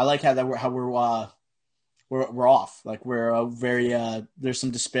 I like how we're off. Like we're very there's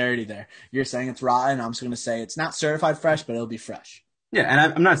some disparity there. You're saying it's rotten. I'm just going to say it's not certified fresh, but it'll be fresh. Yeah,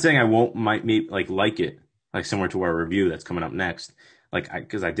 and I'm not saying I might like it, like similar to our review that's coming up next.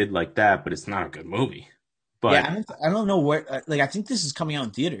 Because I did like that, but it's not a good movie. But yeah, I don't know where. I think this is coming out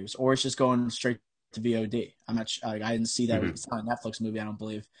in theaters, or it's just going straight to VOD. I'm not. I didn't see that. It's not a Netflix movie. I don't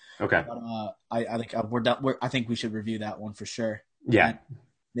believe. Okay. But I think we're done. I think we should review that one for sure. Yeah. And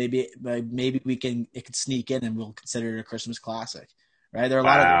maybe it could sneak in, and we'll consider it a Christmas classic. Right? There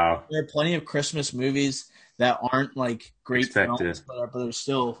are there are plenty of Christmas movies that aren't like great films, but they're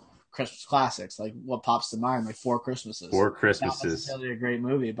still Christmas classics. Like what pops to mind, like Four Christmases. Not necessarily a great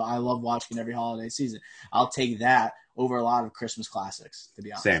movie, but I love watching every holiday season. I'll take that over a lot of Christmas classics, to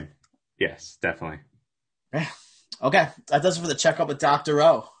be honest. Same. Yes, definitely. Yeah. Okay, that does it for the checkup with Dr.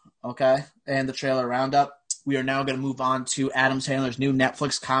 O. Okay, and the trailer roundup. We are now going to move on to Adam Sandler's new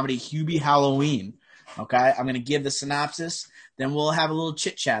Netflix comedy, Hubie Hallloween. Okay, I'm going to give the synopsis, then we'll have a little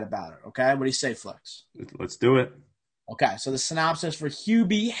chit-chat about it. Okay, what do you say, Flex? Let's do it. Okay, so the synopsis for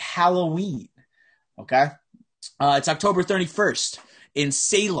Hubie Hallloween. Okay, it's October 31st, in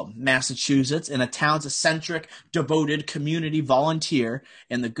Salem, Massachusetts, in a town's eccentric, devoted community volunteer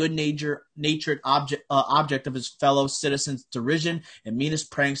and the good-natured object of his fellow citizens' derision and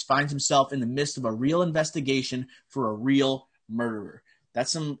meanest pranks, finds himself in the midst of a real investigation for a real murderer.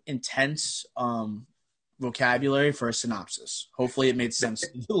 That's some intense vocabulary for a synopsis. Hopefully it made sense to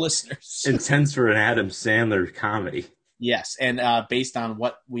the listeners. Intense for an Adam Sandler comedy. Yes, and based on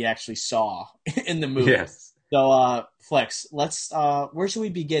what we actually saw in the movie. Yes. So, Flex, let's. Where should we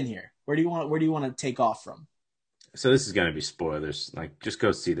begin here? Where do you want to take off from? So this is going to be spoilers. Like, just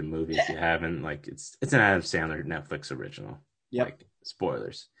go see the movie if you haven't. Like, it's an Adam Sandler Netflix original. Yep. Like,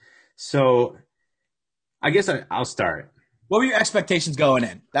 spoilers. So, I guess I'll start. What were your expectations going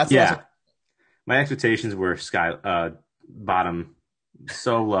in? My expectations were bottom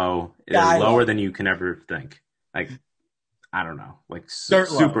so low. It is lower than you can ever think. Like, I don't know, like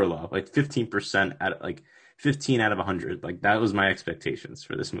super low, like 15% like 15 out of 100. Like that was my expectations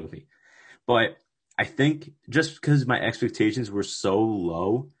for this movie. But I think just because my expectations were so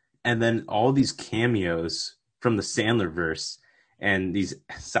low, and then all these cameos from the Sandler verse and these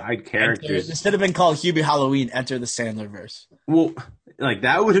side characters. Instead of been called Hubie Hallloween, enter the Sandler verse. Well, like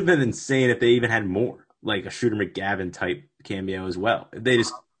that would have been insane if they even had more, like a Shooter McGavin type cameo as well. If they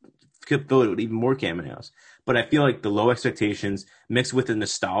just could fill it with even more cameos. But I feel like the low expectations mixed with the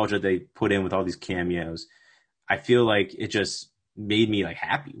nostalgia they put in with all these cameos, I feel like it just made me like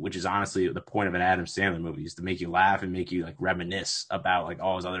happy, which is honestly the point of an Adam Sandler movie, is to make you laugh and make you like reminisce about like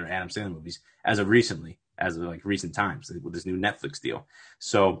all his other Adam Sandler movies as of recent times with this new Netflix deal.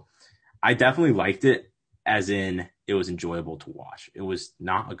 So I definitely liked it, as in it was enjoyable to watch. It was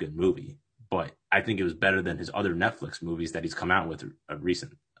not a good movie, but I think it was better than his other Netflix movies that he's come out with a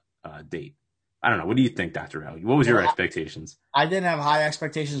recent date. I don't know. What do you think, Dr. Hallloween? What was your expectations? I didn't have high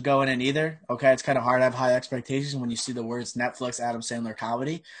expectations going in either. Okay, it's kind of hard to have high expectations when you see the words Netflix Adam Sandler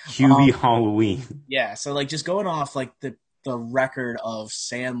comedy. Hubie Hallloween. Yeah, so like just going off like the record of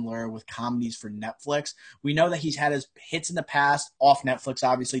Sandler with comedies for Netflix, we know that he's had his hits in the past off Netflix,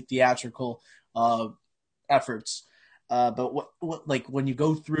 obviously theatrical efforts. But what like when you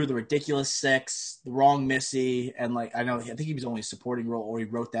go through the Ridiculous Six, The Wrong Missy, and like I think he was only a supporting role, or he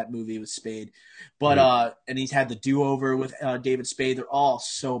wrote that movie with Spade, but and he's had the Do Over with David Spade. They're all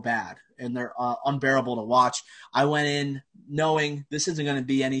so bad and they're unbearable to watch. I went in knowing this isn't going to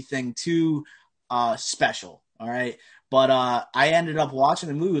be anything too special, all right. But I ended up watching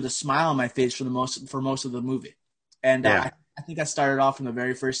the movie with a smile on my face for most of the movie, and I think I started off from the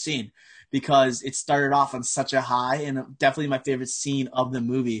very first scene, because it started off on such a high, and definitely my favorite scene of the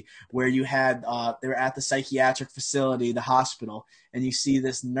movie, where you had they were at the psychiatric facility, the hospital, and you see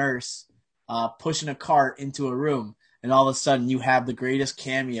this nurse pushing a cart into a room, and all of a sudden you have the greatest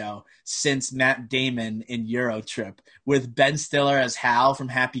cameo since Matt Damon in Euro Trip, with Ben Stiller as Hal from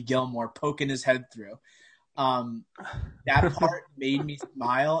Happy Gilmore poking his head through. That part made me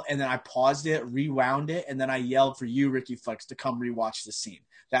smile, and then I paused it, rewound it, and then I yelled for you, Ricky Flex, to come rewatch the scene.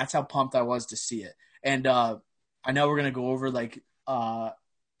 That's how pumped I was to see it. And I know we're gonna go over like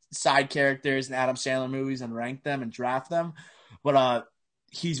side characters in Adam Sandler movies and rank them and draft them, but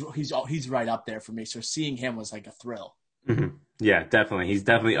he's right up there for me. So seeing him was like a thrill. Mm-hmm. Yeah, definitely. He's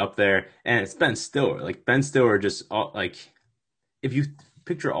definitely up there, and it's Ben Stiller. Like Ben Stiller, just like if you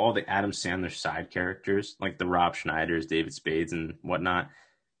picture all the Adam Sandler side characters, like the Rob Schneiders, David Spades, and whatnot,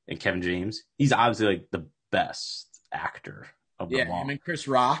 and Kevin James, he's obviously like the best actor of them all. Him and Chris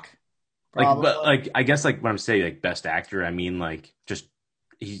Rock. Like, but like I guess like when I'm saying like best actor, I mean like just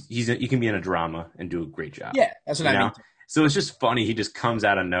he can be in a drama and do a great job. Yeah, that's what I mean. So it's just funny. He just comes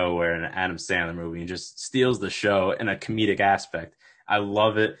out of nowhere in an Adam Sandler movie and just steals the show in a comedic aspect. I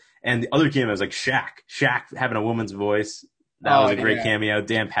love it. And the other cameo was like Shaq having a woman's voice. That was a great cameo.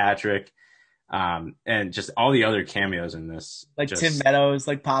 Dan Patrick, and just all the other cameos in this, like Tim Meadows,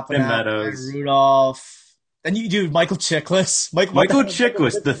 like popping Tim out, Meadows, Rudolph, and you do Michael Chiklis. Michael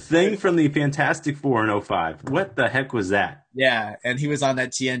Chiklis, the Thing from the Fantastic Four in 2005. What the heck was that? Yeah, and he was on that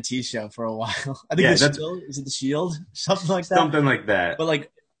TNT show for a while. I think is it The Shield? Something like that. Something like that. But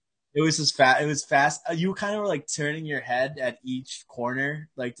like, it was just fast. It was fast. You kind of were like turning your head at each corner,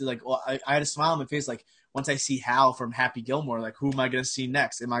 like to like. Well, I had a smile on my face, like. Once I see Hal from Happy Gilmore, like who am I going to see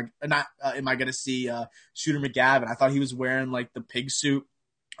next? Am I going to see Shooter McGavin? I thought he was wearing like the pig suit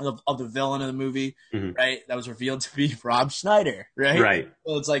of the villain of the movie, right? That was revealed to be Rob Schneider, right? Right.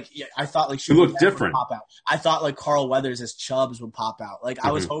 So it's like I thought like Shooter McGavin different. Would pop out. I thought like Carl Weathers as Chubbs would pop out. Like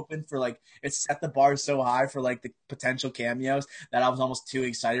I was hoping for like it set the bar so high for like the potential cameos that I was almost too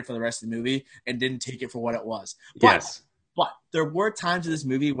excited for the rest of the movie and didn't take it for what it was. But yes. But there were times in this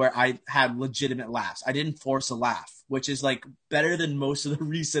movie where I had legitimate laughs. I didn't force a laugh, which is like better than most of the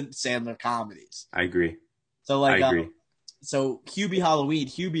recent Sandler comedies. I agree. So I like, agree. so Hubie Hallloween,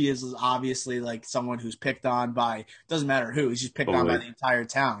 Hubie is obviously like someone who's picked on by, doesn't matter who, he's just picked on by Bullied. the entire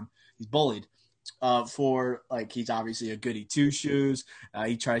town. He's bullied. For like, he's obviously a goody two shoes.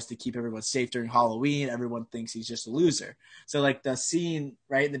 He tries to keep everyone safe during Halloween. Everyone thinks he's just a loser. So like the scene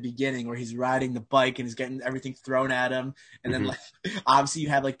right in the beginning where he's riding the bike and he's getting everything thrown at him, and then Hmm. like obviously you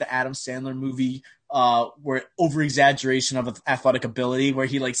have like the Adam Sandler movie where over exaggeration of athletic ability where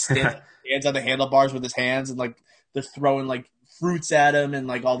he like stands on the handlebars with his hands and like they're throwing like fruits at him and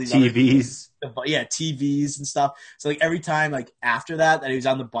like all these other TVs. yeah, TVs and stuff. So like every time like after that he was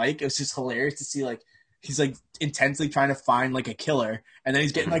on the bike, it was just hilarious to see like he's like intensely trying to find like a killer, and then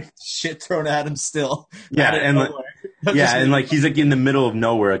he's getting like shit thrown at him still. Yeah, Out of and like, nowhere. yeah, and like he's like in the middle of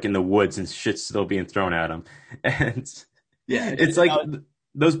nowhere, like in the woods, and shit's still being thrown at him. And yeah, it's like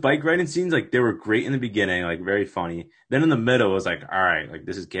those bike riding scenes, like they were great in the beginning, like very funny. Then in the middle, it was like, all right, like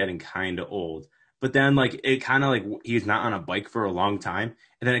this is getting kind of old. But then like it kind of like he's not on a bike for a long time,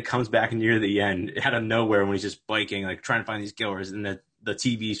 and then it comes back near the end out of nowhere when he's just biking, like trying to find these killers, and the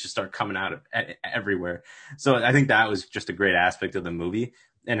TVs just start coming out of everywhere. So I think that was just a great aspect of the movie,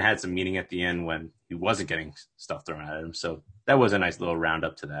 and had some meaning at the end when he wasn't getting stuff thrown at him. So that was a nice little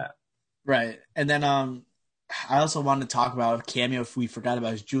roundup to that. right. And then I also wanted to talk about a cameo if we forgot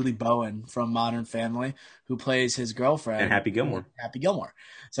about is Julie Bowen from Modern Family, who plays his And girlfriend, Happy Gilmore. Happy Gilmore.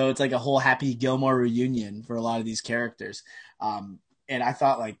 So it's like a whole Happy Gilmore reunion for a lot of these characters. And I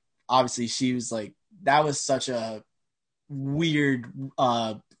thought like obviously she was like that was such a weird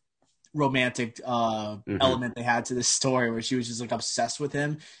romantic Hmm. element they had to this story where she was just like obsessed with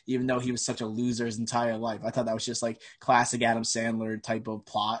him even though he was such a loser his entire life. I thought that was just like classic Adam Sandler type of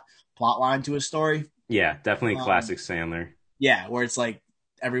plot line to a story. Yeah, definitely um classic Sandler. yeah, where it's like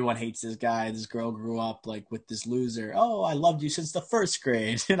everyone hates this guy, this girl grew up like with this loser. Oh, I loved you since the first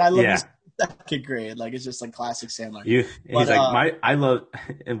grade and I love you Yeah, since the second grade. Like it's just like classic Sandler. he's But like I love.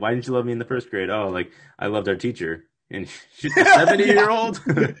 And why didn't you love me in the first grade? Oh, like I loved our teacher, and she's a 70 year yeah. old.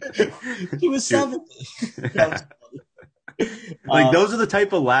 He was 70. That was funny. Like those are the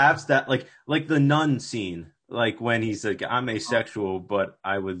type of laughs that like the nun scene, like when he's like I'm asexual, but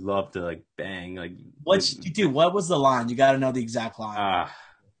I would love to like bang like what you do? What was the line? You got to know the exact line. ah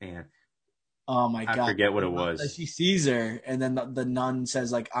man, Oh my I god! forget what it was. She sees her, and then the nun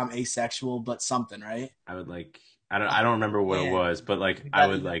says like, "I'm asexual, but something." Right? I would like I don't remember what it Man, was, but like I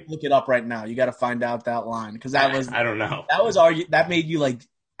would you gotta like look it up right now. You got to find out that line because I don't know. that made you like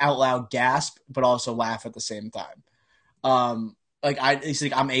out loud gasp, but also laugh at the same time. Like it's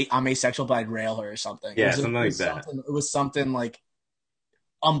like I'm asexual, but I'd rail her or something. Yeah, something like that. It was something like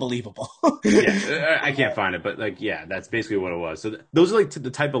unbelievable. Yeah, I can't find it, but like, yeah, that's basically what it was. So those are like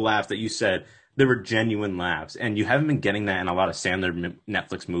the type of laughs that you said they were genuine laughs, and you haven't been getting that in a lot of Sandler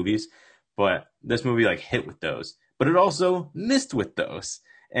Netflix movies. But this movie like hit with those, but it also missed with those,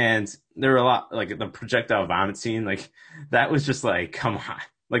 and there were a lot like the projectile vomit scene, like that was just like, come on,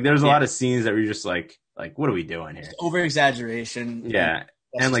 like there's a Yeah, lot of scenes that were just like what are we doing here? over exaggeration. Yeah,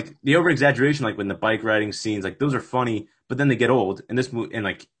 That's and just like the over exaggeration, like when the bike riding scenes, like those are funny, but then they get old. And this movie, and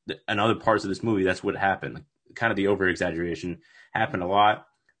like and other parts of this movie, that's what happened. Like, kind of the over exaggeration happened a lot,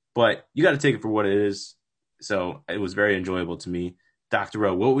 but you got to take it for what it is. So it was very enjoyable to me. Dr.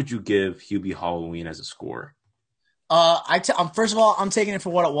 O, what would you give Hubie Halloween as a score? first of all, I'm taking it for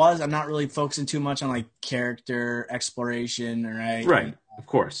what it was. I'm not really focusing too much on like character exploration, right? Right, of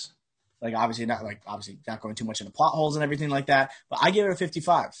course. Like obviously not going too much into plot holes and everything like that. But I give it a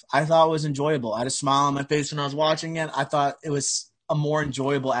 55. I thought it was enjoyable. I had a smile on my face when I was watching it. I thought it was a more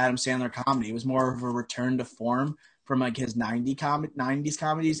enjoyable Adam Sandler comedy. It was more of a return to form from like his 90s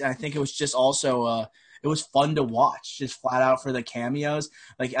comedies, and I think it was just also it was fun to watch, just flat out for the cameos.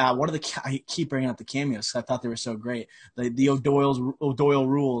 Like one of the I keep bringing up the cameos because I thought they were so great. The O'Doyle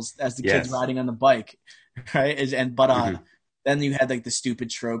rules as the kids Yes. riding on the bike, right? Hmm. Then you had like the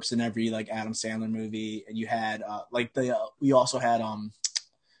stupid tropes in every like Adam Sandler movie, and you had like we also had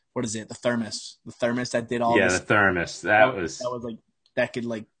what is it, the thermos that did all Yeah, the this. thermos. That was like that could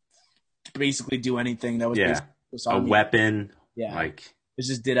like basically do anything. That was Yeah, basically was a on me. weapon. Yeah, Like, it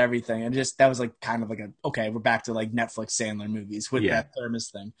just did everything, and just that was like kind of like a okay. We're back to like Netflix Sandler movies with yeah, that thermos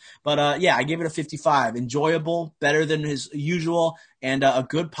thing. But yeah, I gave it a 55. Enjoyable, better than his usual, and a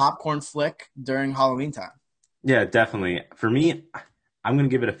good popcorn flick during Halloween time. yeah, definitely. For me, I'm gonna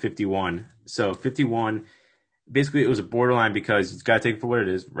give it a 51. So 51. basically it was a borderline because you got to take it for what it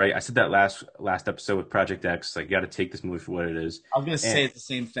is, right? I said that last episode with Project X, like you got to take this movie for what it is. I was gonna say And it's the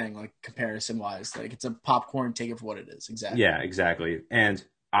same thing, like comparison wise. Like it's a popcorn, take it for what it is. Exactly. yeah, exactly. And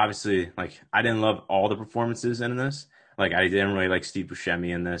obviously, like I didn't love all the performances in this. Like I didn't really like Steve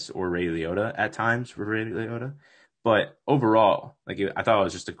Buscemi in this or Ray Liotta at times for Ray Liotta. But overall, I thought it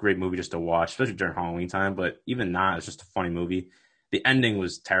was just a great movie just to watch, especially during Halloween time. But even not, it's just a funny movie. The ending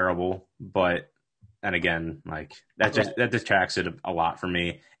was terrible, but and again, like that detracts it a lot for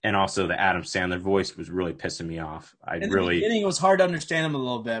me. And also the Adam Sandler voice was really pissing me off. In the beginning, it was hard to understand him a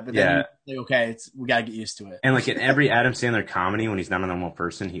little bit, but then like, okay, we gotta get used to it. And like in every Adam Sandler comedy, when he's not a normal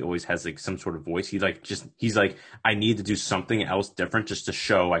person, he always has like some sort of voice. He's like, I need to do something else different just to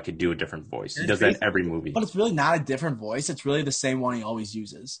show I could do a different voice. He does that in every movie. But it's really not a different voice. It's really the same one he always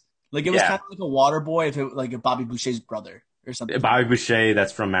uses. Like it was kind of like a Water Boy if it like Bobby Boucher's brother or something. Bobby Boucher,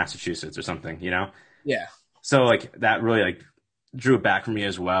 that's from Massachusetts or something, you know? Yeah. So like that really like drew it back for me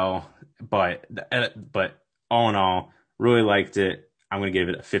as well. But all in all, really liked it. I'm gonna give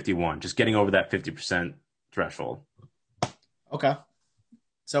it a 51. Just getting over that 50% threshold. Okay.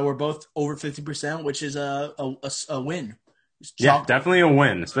 So we're both over 50%, which is a win. Yeah, definitely a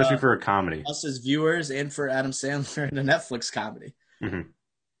win, especially for a comedy. Us as viewers and for Adam Sandler in a Netflix comedy. Mm-hmm.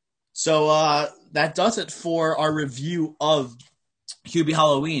 So that does it for our review of Hubie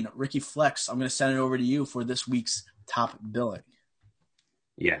Hallloween. Ricky Flex, I'm going to send it over to you for this week's top billing.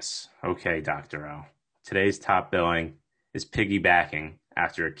 Yes. Okay, Dr. O. Today's top billing is piggybacking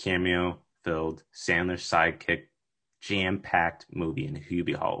after a cameo-filled Sandler sidekick jam-packed movie in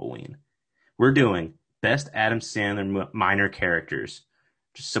Hubie Hallloween. We're doing best Adam Sandler minor characters,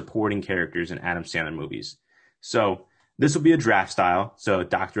 just supporting characters in Adam Sandler movies. So this will be a draft style. So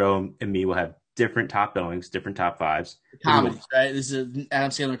Dr. O and me will have different top billings, different top fives. Comedies, right? This is Adam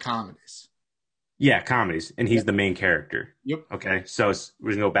Sandler comedies. Yeah, comedies. And he's the main character. Yep. Okay, so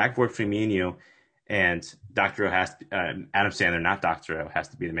we're going to go back and forth between me and you. And Dr. O has to, Adam Sandler, not Dr. O, has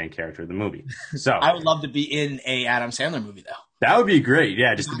to be the main character of the movie. So I would love to be in a Adam Sandler movie, though. That would be great.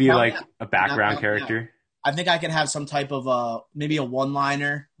 Yeah, just to be like a background character. I think I could have some type of maybe a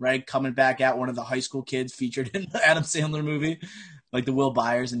one-liner, right? Coming back at one of the high school kids featured in the Adam Sandler movie, like the Will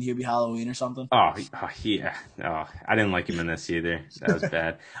Byers and Hubie Hallloween or something. Oh yeah. Oh, I didn't like him in this either. That was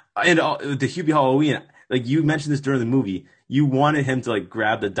bad. And the Hubie Hallloween, like you mentioned this during the movie, you wanted him to like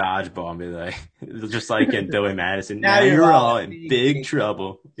grab the dodgeball and be like, just like in Billy Madison. Now you're all in big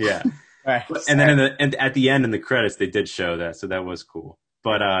trouble. Yeah. Right. And then at the end in the credits, they did show that, so that was cool.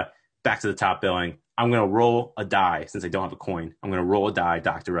 But back to the top billing. I'm going to roll a die since I don't have a coin. I'm going to roll a die,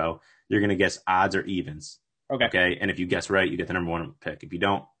 Dr. O. You're going to guess odds or evens. Okay. And if you guess right, you get the number one pick. If you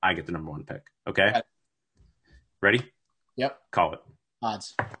don't, I get the number one pick. Okay. Ready? Yep. Call it.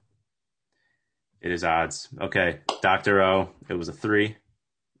 Odds. It is odds. Okay. Dr. O, it was a 3.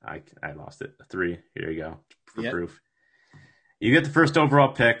 I lost it. A 3. Here you go. For proof. You get the first overall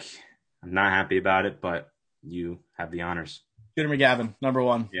pick. I'm not happy about it, but you have the honors. Shooter McGavin, number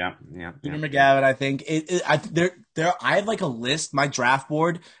 1. Yeah. Shooter McGavin, I think I have like a list. My draft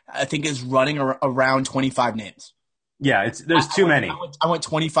board, I think, is running around 25 names. Yeah, there's too many. I went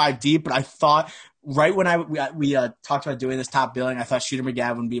 25 deep, but I thought right when we talked about doing this top billing, I thought Shooter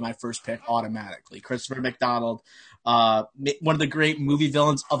McGavin would be my first pick automatically. Christopher McDonald, one of the great movie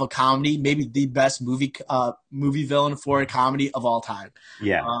villains of a comedy, maybe the best movie villain for a comedy of all time.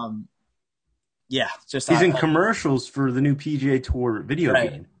 Yeah. Yeah, he's in commercials for the new PGA Tour video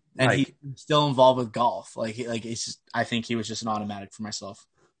game, and he's still involved with golf. It's just, I think he was just an automatic for myself.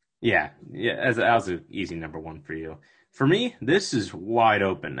 Yeah, that was an easy number 1 for you. For me, this is wide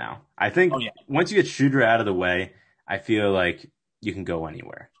open now. I think once you get Shooter out of the way, I feel like you can go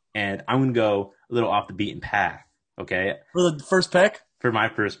anywhere. And I'm going to go a little off the beaten path. Okay, for the first pick. For my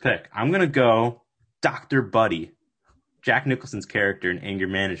first pick, I'm going to go Dr. Buddy, Jack Nicholson's character in Anger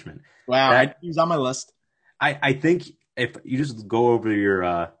Management. Wow, he's on my list. I think if you just go over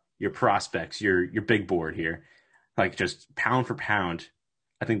your prospects, your big board here, like just pound for pound,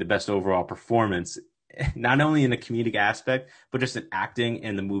 I think the best overall performance, not only in a comedic aspect, but just in acting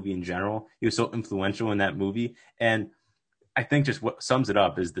and the movie in general. He was so influential in that movie. And I think just what sums it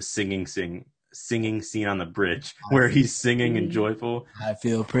up is the singing scene on the bridge where he's singing and joyful. I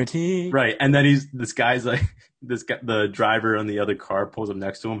feel pretty. Right. And then the driver on the other car pulls up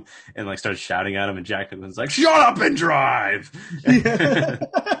next to him and like starts shouting at him, and Jack Nicholson's like, "Shut up and drive."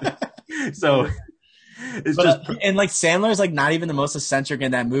 So and like Sandler's like not even the most eccentric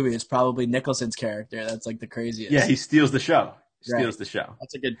in that movie. It's probably Nicholson's character that's like the craziest. Yeah, he steals the show. The show.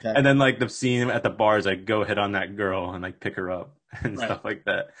 That's a good pick. And then like the scene at the bar is like, go hit on that girl and like pick her up. and Right. stuff like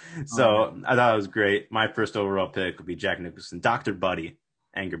that. Oh, yeah. So I thought it was great. My first overall pick would be Jack Nicholson, Dr. Buddy,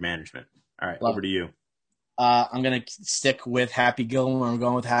 anger management. All right, Love over it. to you. I'm gonna stick with Happy Gilmore. I'm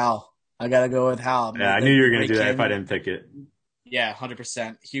going with Hal. I gotta go with Hal. Yeah, I knew you The were going to great do that if I cameo. didn't pick it. Yeah,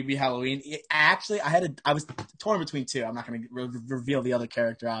 100%. Hubie Halloween. Actually, I was torn between two. I'm not going to reveal the other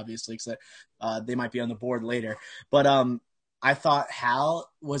character, obviously, because they might be on the board later. But I thought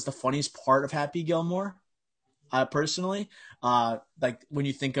Hal was the funniest part of Happy Gilmore, personally. Like when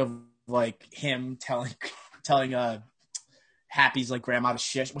you think of like him telling Happy's like grandma to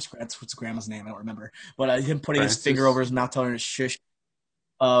shush. What's grandma's name? I don't remember. But him putting his finger over Francis? his mouth, telling her to shush.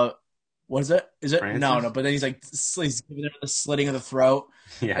 Uh, what is it? Is it no? Francis? But then he's giving her the slitting of the throat,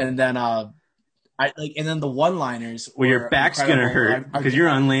 Yeah. and then and then the one-liners Well, your were back's going to incredible. hurt because you're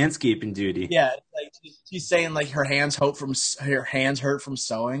on landscaping duty. Yeah, like she's saying like her hands hurt from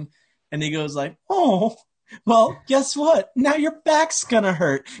sewing, and he goes like, "Oh, well, guess what? Now your back's gonna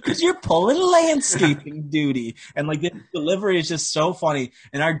hurt because you're pulling landscaping duty." And like the delivery is just so funny.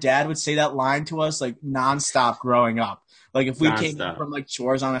 And our dad would say that line to us like nonstop growing up. Like if we came in Nonstop. from like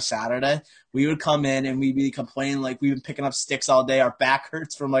chores on a Saturday, we would come in and we'd be complaining like we've been picking up sticks all day. Our back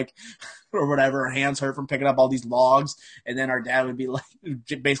hurts from like or whatever. Our hands hurt from picking up all these logs. And then our dad would be like,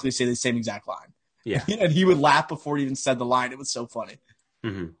 basically say the same exact line. Yeah. And he would laugh before he even said the line. It was so funny.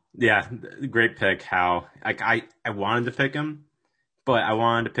 Mm-hmm. Yeah, great pick, Hal. Like I wanted to pick him, but I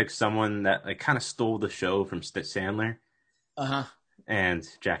wanted to pick someone that like kind of stole the show from Sandler. Uh-huh. And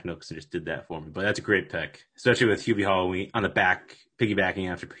Jack Nicholson just did that for me. But that's a great pick, especially with Hubie Halloween on the back, piggybacking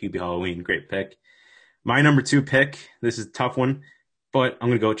after Hubie Halloween. Great pick. My number 2 pick, this is a tough one, but I'm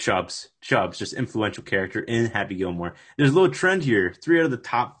going to go with Chubbs. Chubbs, just influential character in Happy Gilmore. There's a little trend here. 3 out of the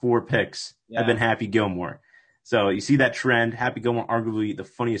top 4 picks have been Happy Gilmore. So you see that trend. Happy Gilmore, arguably the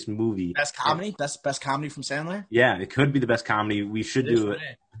funniest movie. Best comedy? Best comedy from Sandler? Yeah, it could be the best comedy. We should do it.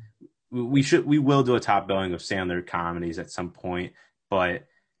 We will do a top billing of Sandler comedies at some point. But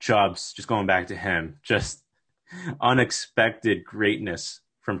Chubbs, just going back to him, just unexpected greatness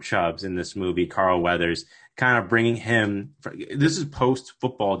from Chubbs in this movie. Carl Weathers kind of bringing him. This is post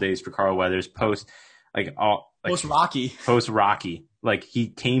football days for Carl Weathers. Post Rocky. Like he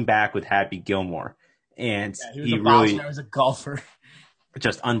came back with Happy Gilmore, and he was a golfer.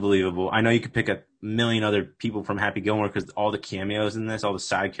 Just unbelievable. I know you could pick a million other people from Happy Gilmore because all the cameos in this, all the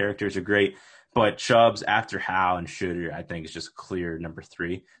side characters are great. But Chubbs after Hal and Shooter, I think is just clear number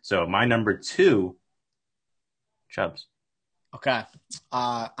 3. So my number 2, Chubbs. Okay.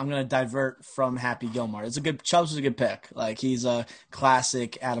 I'm gonna divert from Happy Gilmore. Chubbs is a good pick. Like he's a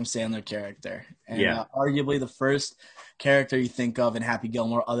classic Adam Sandler character. And arguably the first character you think of in Happy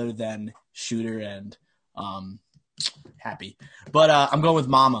Gilmore other than Shooter and Happy. But I'm going with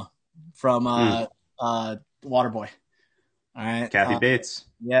Mama from Waterboy. All right. Kathy Bates.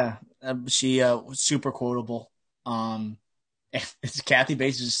 Yeah. She was super quotable. Kathy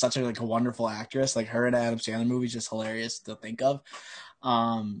Bates is just such a wonderful actress. Like her in Adam Sandler movie is just hilarious to think of.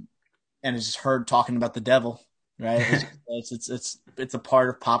 And it's just her talking about the devil, right? It's a part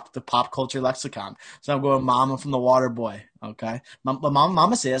of the pop culture lexicon. So I'm going Mama from the Waterboy. Okay.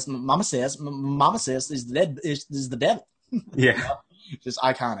 Mama says is the devil. Yeah. Just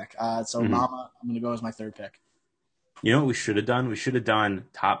iconic. So Mama, I'm going to go as my 3rd pick. You know what we should have done? We should have done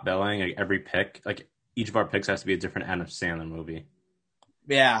top billing, like every pick. Like each of our picks has to be a different Adam Sandler movie.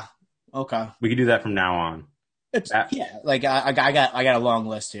 Yeah. Okay. We could do that from now on. Like I got a long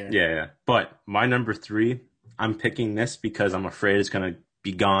list here. Yeah. But my number 3, I'm picking this because I'm afraid it's going to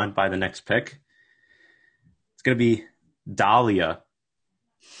be gone by the next pick. It's going to be Dahlia,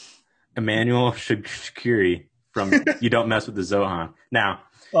 Emmanuel Shakiri from You Don't Mess with the Zohan. Now,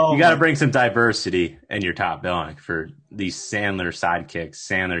 you got to bring some diversity in your top billing for these Sandler sidekicks,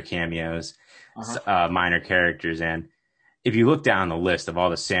 Sandler cameos, minor characters. And if you look down the list of all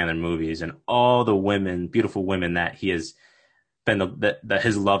the Sandler movies and all the women, beautiful women that he has been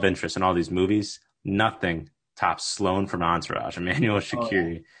his love interest in all these movies, nothing tops Sloane from Entourage, Emmanuel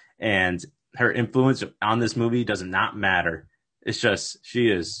Shakiri. And her influence on this movie does not matter. It's just, she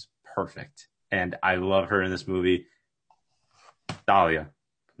is perfect. And I love her in this movie. Dahlia.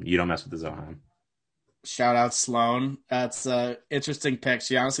 You Don't Mess with the Zohan. Shout out Sloane. That's an interesting pick.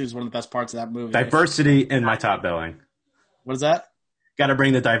 She honestly was one of the best parts of that movie. Diversity in my top billing. What is that? Got to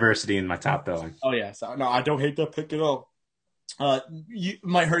bring the diversity in my top billing. Oh, yeah. So, no, I don't hate that pick at all. It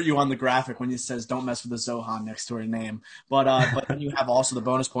might hurt you on the graphic when it says "Don't mess with the Zohan" next to her name, but then you have also the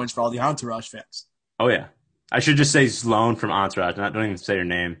bonus points for all the Entourage fans. Oh yeah, I should just say Sloane from Entourage. Don't even say her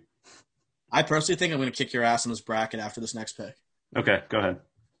name. I personally think I'm going to kick your ass in this bracket after this next pick. Okay, go ahead.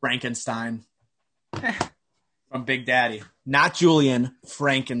 Frankenstein. From Big Daddy. Not Julian,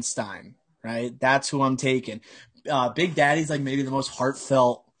 Frankenstein, right? That's who I'm taking. Big Daddy's like maybe the most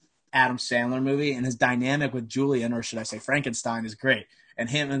heartfelt Adam Sandler movie, and his dynamic with Julian, or should I say Frankenstein, is great. And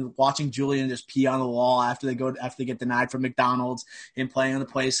him and watching Julian just pee on the wall after they get denied from McDonald's, him playing on the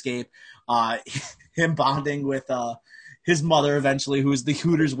playscape, uh, him bonding with his mother eventually, who's the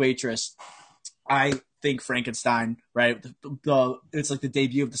Hooters waitress. I think Frankenstein, right? It's like the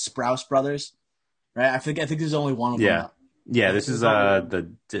debut of the Sprouse brothers, right? I think there's only one of them. Yeah. This is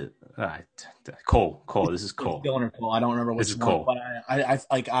Cole. This is Cole. Dylan or Cole. I don't remember which This is one, Cole. but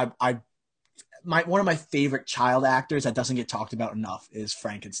one of my favorite child actors that doesn't get talked about enough is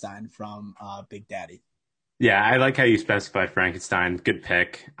Frankenstein from Big Daddy. Yeah, I like how you specified Frankenstein. Good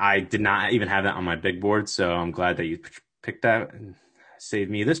pick. I did not even have that on my big board, so I'm glad that you picked that and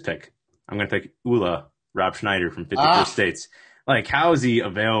saved me this pick. I'm going to pick Ula, Rob Schneider from 51st States. Like, how is he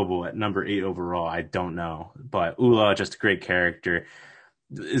available at number 8 overall? I don't know. But Ula, just a great character.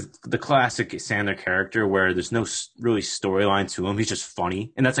 Is the classic Sandler character where there's no really storyline to him. He's just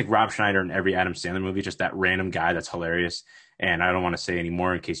funny. And that's like Rob Schneider in every Adam Sandler movie, just that random guy that's hilarious. And I don't want to say any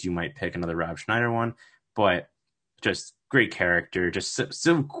more in case you might pick another Rob Schneider one. But just great character, just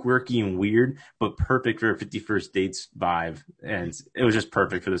so quirky and weird, but perfect for a 51st Dates vibe. And it was just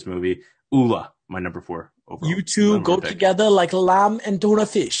perfect for this movie. Ula, my number 4 overall. You two go together like lamb and tuna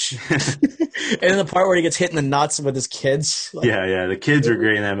fish. And then the part where he gets hit in the nuts with his kids. Like, yeah, the kids are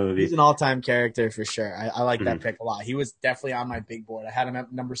great in that movie. He's an all-time character for sure. I like that pick a lot. He was definitely on my big board. I had him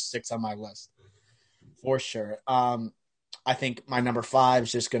at number 6 on my list for sure. I think my number 5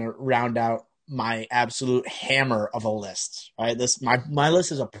 is just going to round out my absolute hammer of a list. Right, my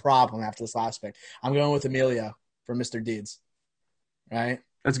list is a problem after this last pick. I'm going with Amelia from Mr. Deeds. Right.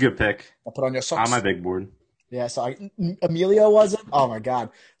 That's a good pick. I'll put on your socks. On my big board. Yeah, so Emilio wasn't? Oh, my God.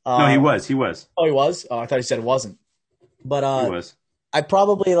 No, he was. Oh, he was? Oh, I thought he said it wasn't. But he was. I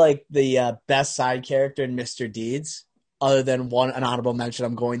probably like the best side character in Mr. Deeds, other than an honorable mention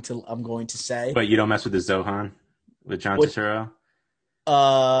I'm going to say. But you don't mess with the Zohan with John Turturro?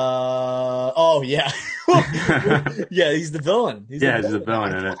 Oh, yeah. Yeah, he's the villain. He's the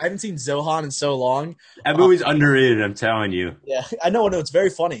villain in it. I haven't seen Zohan in so long. That movie's underrated, I'm telling you. Yeah, I know. No, it's very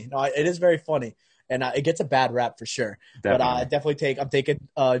funny. No, it is very funny. And it gets a bad rap for sure. Definitely. But I'm taking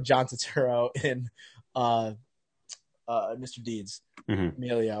John Turturro in Mr. Deeds,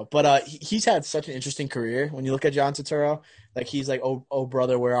 Emilio. But he's had such an interesting career. When you look at John Turturro, like he's like, oh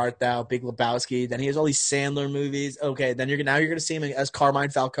brother, where art thou? Big Lebowski. Then he has all these Sandler movies. Okay, then you're gonna see him as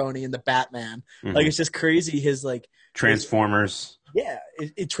Carmine Falcone in the Batman. Like it's just crazy. His like Transformers.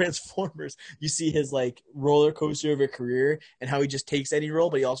 It Transformers. You see his like roller coaster of a career and how he just takes any role,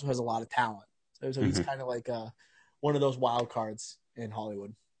 but he also has a lot of talent. So he's kind of like one of those wild cards in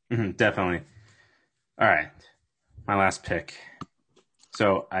Hollywood. Definitely. All right. My last pick.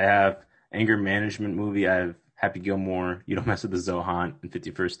 So I have anger management movie. I have Happy Gilmore. You Don't Mess with the Zohan and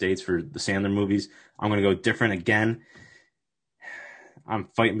 51st Dates for the Sandler movies. I'm going to go different again. I'm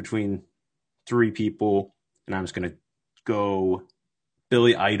fighting between 3 people, and I'm just going to go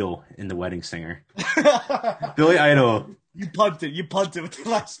Billy Idol in The Wedding Singer. Billy Idol. You punted with the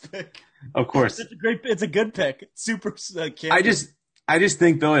last pick. Of course. It's a good pick. It's super I just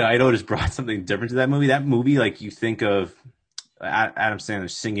think Billy Idol just brought something different to that movie. That movie, like you think of Adam Sandler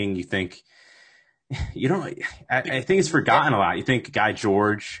singing, you think I think it's forgotten a lot. You think Guy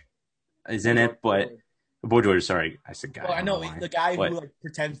George is in it, but Boy George. Sorry, I said Guy. Well, I know the guy who like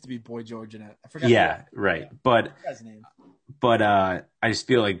pretends to be Boy George in it. I forgot. Yeah, right. But I just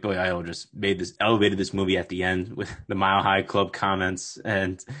feel like Billy Idol just elevated this movie at the end with the Mile High Club comments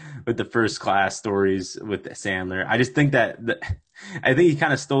and with the first class stories with Sandler. I just think I think he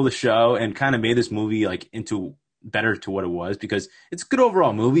kind of stole the show and kind of made this movie like into better to what it was, because it's a good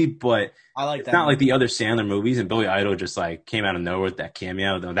overall movie, but it's not like the other Sandler movies. And Billy Idol just like came out of nowhere with that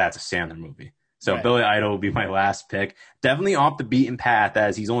cameo. Though that's a Sandler movie. So right. Billy Idol will be my last pick. Definitely off the beaten path,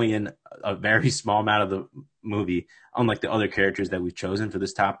 as he's only in a very small amount of the movie, unlike the other characters that we've chosen for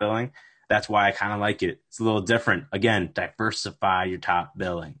this top billing. That's why I kind of like it. It's a little different. Again, diversify your top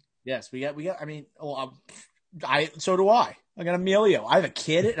billing. Yes, we got. I mean, so do I. I got Emilio. I have a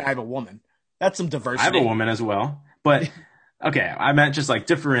kid and I have a woman. That's some diversity. I have a woman as well, but okay. I meant just like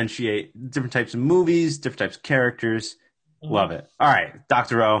differentiate different types of movies, different types of characters. Mm-hmm. Love it. All right,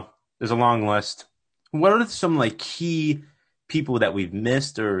 Dr. O. There's a long list. What are some like key people that we've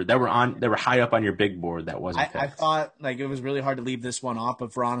missed or that were high up on your big board that wasn't picked? I thought like it was really hard to leave this one off,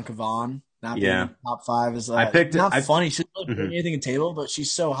 but Veronica Vaughn not being in the top 5 is I picked not funny. She doesn't bring anything to the table, but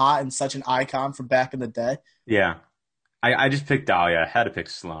she's so hot and such an icon from back in the day. Yeah. I just picked Dahlia. I had to pick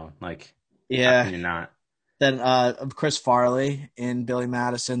Sloane. Like, how can you not? Then Chris Farley in Billy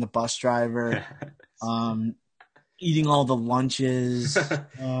Madison, the bus driver, eating all the lunches.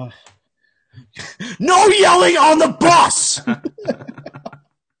 No yelling on the bus.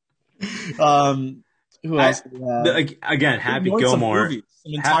 Who else? Again, Happy Gilmore.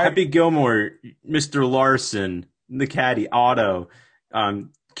 Happy Gilmore, Mr. Larson, the caddy, Otto, Kevin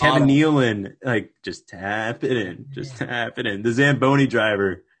Nealon, like just tap it in. The Zamboni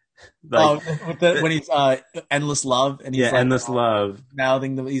driver. Like, when he's Endless Love, and he's Endless Love,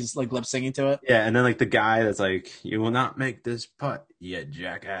 mouthing he's like lip singing to it. Yeah, and then like the guy that's like, "You will not make this putt, you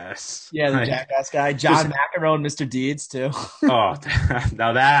jackass." Yeah, the jackass guy, John McEnroe, and Mr. Deeds too. Oh,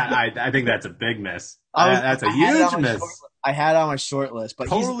 now that I think that's a big miss. That's a huge miss. I had it on my short list, but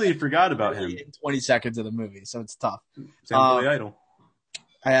totally forgot about him in 20 seconds of the movie, so it's tough. Same Billy Idol.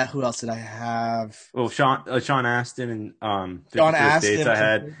 Who else did I have? Well, Sean Astin and Sean Astin. Dates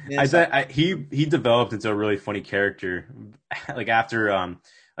I said he developed into a really funny character. Like after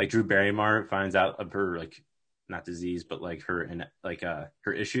like Drew Barrymore finds out of her like not disease but like her and like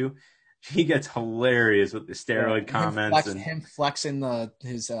her issue, he gets hilarious with the steroid comments and him flexing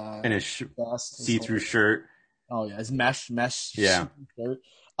his and his see-through shirt. Oh yeah, his mesh shirt.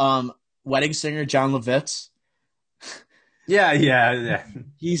 Wedding singer John Lovitz. Yeah.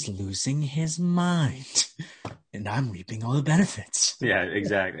 He's losing his mind, and I'm reaping all the benefits. Yeah,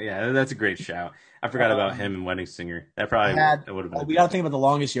 exactly. Yeah, that's a great shout. I forgot about him and Wedding Singer. That probably would have been. We got to think about The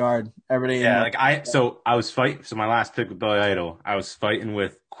Longest Yard. Everybody. Yeah, I was fighting. So my last pick with Billy Idol, I was fighting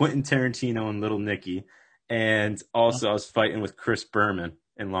with Quentin Tarantino and Little Nicky, and also I was fighting with Chris Berman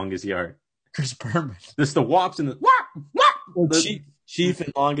in Longest Yard. Chris Berman. Just the wops and Chief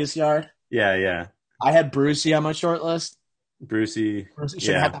in Longest Yard. Yeah. I had Brucey on my short list. Brucey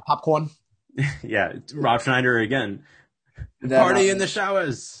should have had the popcorn. Yeah, Rob Schneider again. Party in the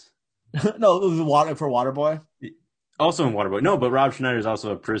showers. No, it was for Waterboy. Also in Waterboy. No, but Rob Schneider is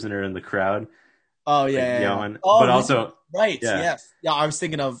also a prisoner in the crowd. Oh yeah, yelling. But also right. Yeah. Yes. Yeah, I was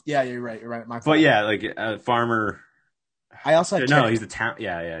thinking of. Yeah, you're right. My fault. But yeah, like Farmer. I also had he's the town.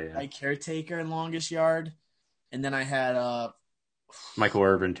 Yeah. Like Caretaker in Longest Yard, and then I had Michael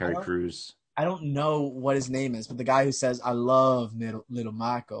Irvin, Terry Crews. I don't know what his name is, but the guy who says "I love little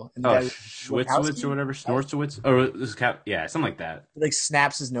Michael," and Schwitzowitz or whatever, Snortzowitz, or this something like that. He, like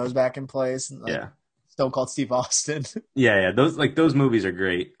snaps his nose back in place. And, Stone Cold Steve Austin. Yeah. Those movies are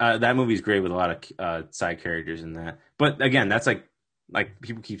great. That movie's great with a lot of side characters in that. But again, that's like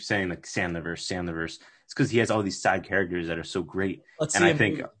people keep saying like Sandlerverse. It's because he has all these side characters that are so great. I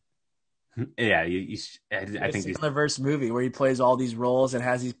think. Yeah, I think the verse movie where he plays all these roles and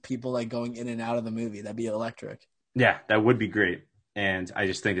has these people like going in and out of the movie. That'd be electric. Yeah, that would be great. And I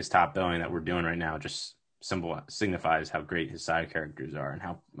just think this top billing that we're doing right now just signifies how great his side characters are and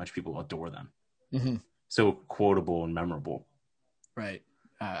how much people adore them. Mm-hmm. So quotable and memorable. Right.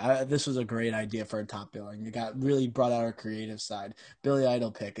 This was a great idea for a top billing. It really brought out our creative side. Billy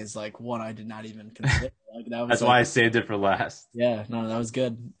Idol pick is like one I did not even consider. That's why I saved it for last. Yeah, no, that was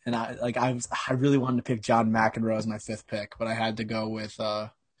good. And I really wanted to pick John McEnroe as my fifth pick, but I had to go with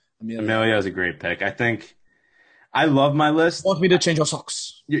Amelia. Amelia is a great pick. I think I love my list. Want me to change your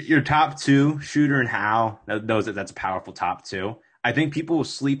socks? Your top two, Shooter and Howe. That's a powerful top two. I think people will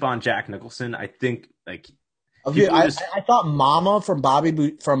sleep on Jack Nicholson. I think like. I thought Mama from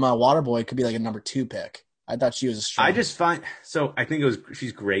Waterboy could be like a number 2 pick. I thought she was a strong. I think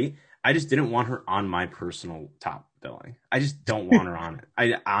she's great. I just didn't want her on my personal top billing. I just don't want her on it.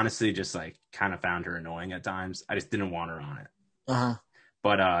 I honestly just like kind of found her annoying at times. I just didn't want her on it. Uh-huh.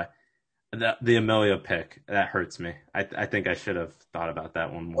 But the Amelia pick, that hurts me. I think I should have thought about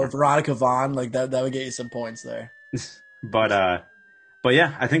that one more. Or Veronica Vaughn, like that would get you some points there. But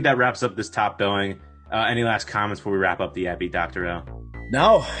yeah, I think that wraps up this top billing. Any last comments before we wrap up the Abbey Dr. L?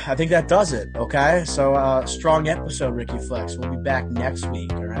 No, I think that does it. Okay, so strong episode, Ricky Flex. We'll be back next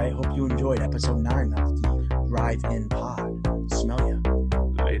week. All right, hope you enjoyed episode 9 of the Drive-In Pod.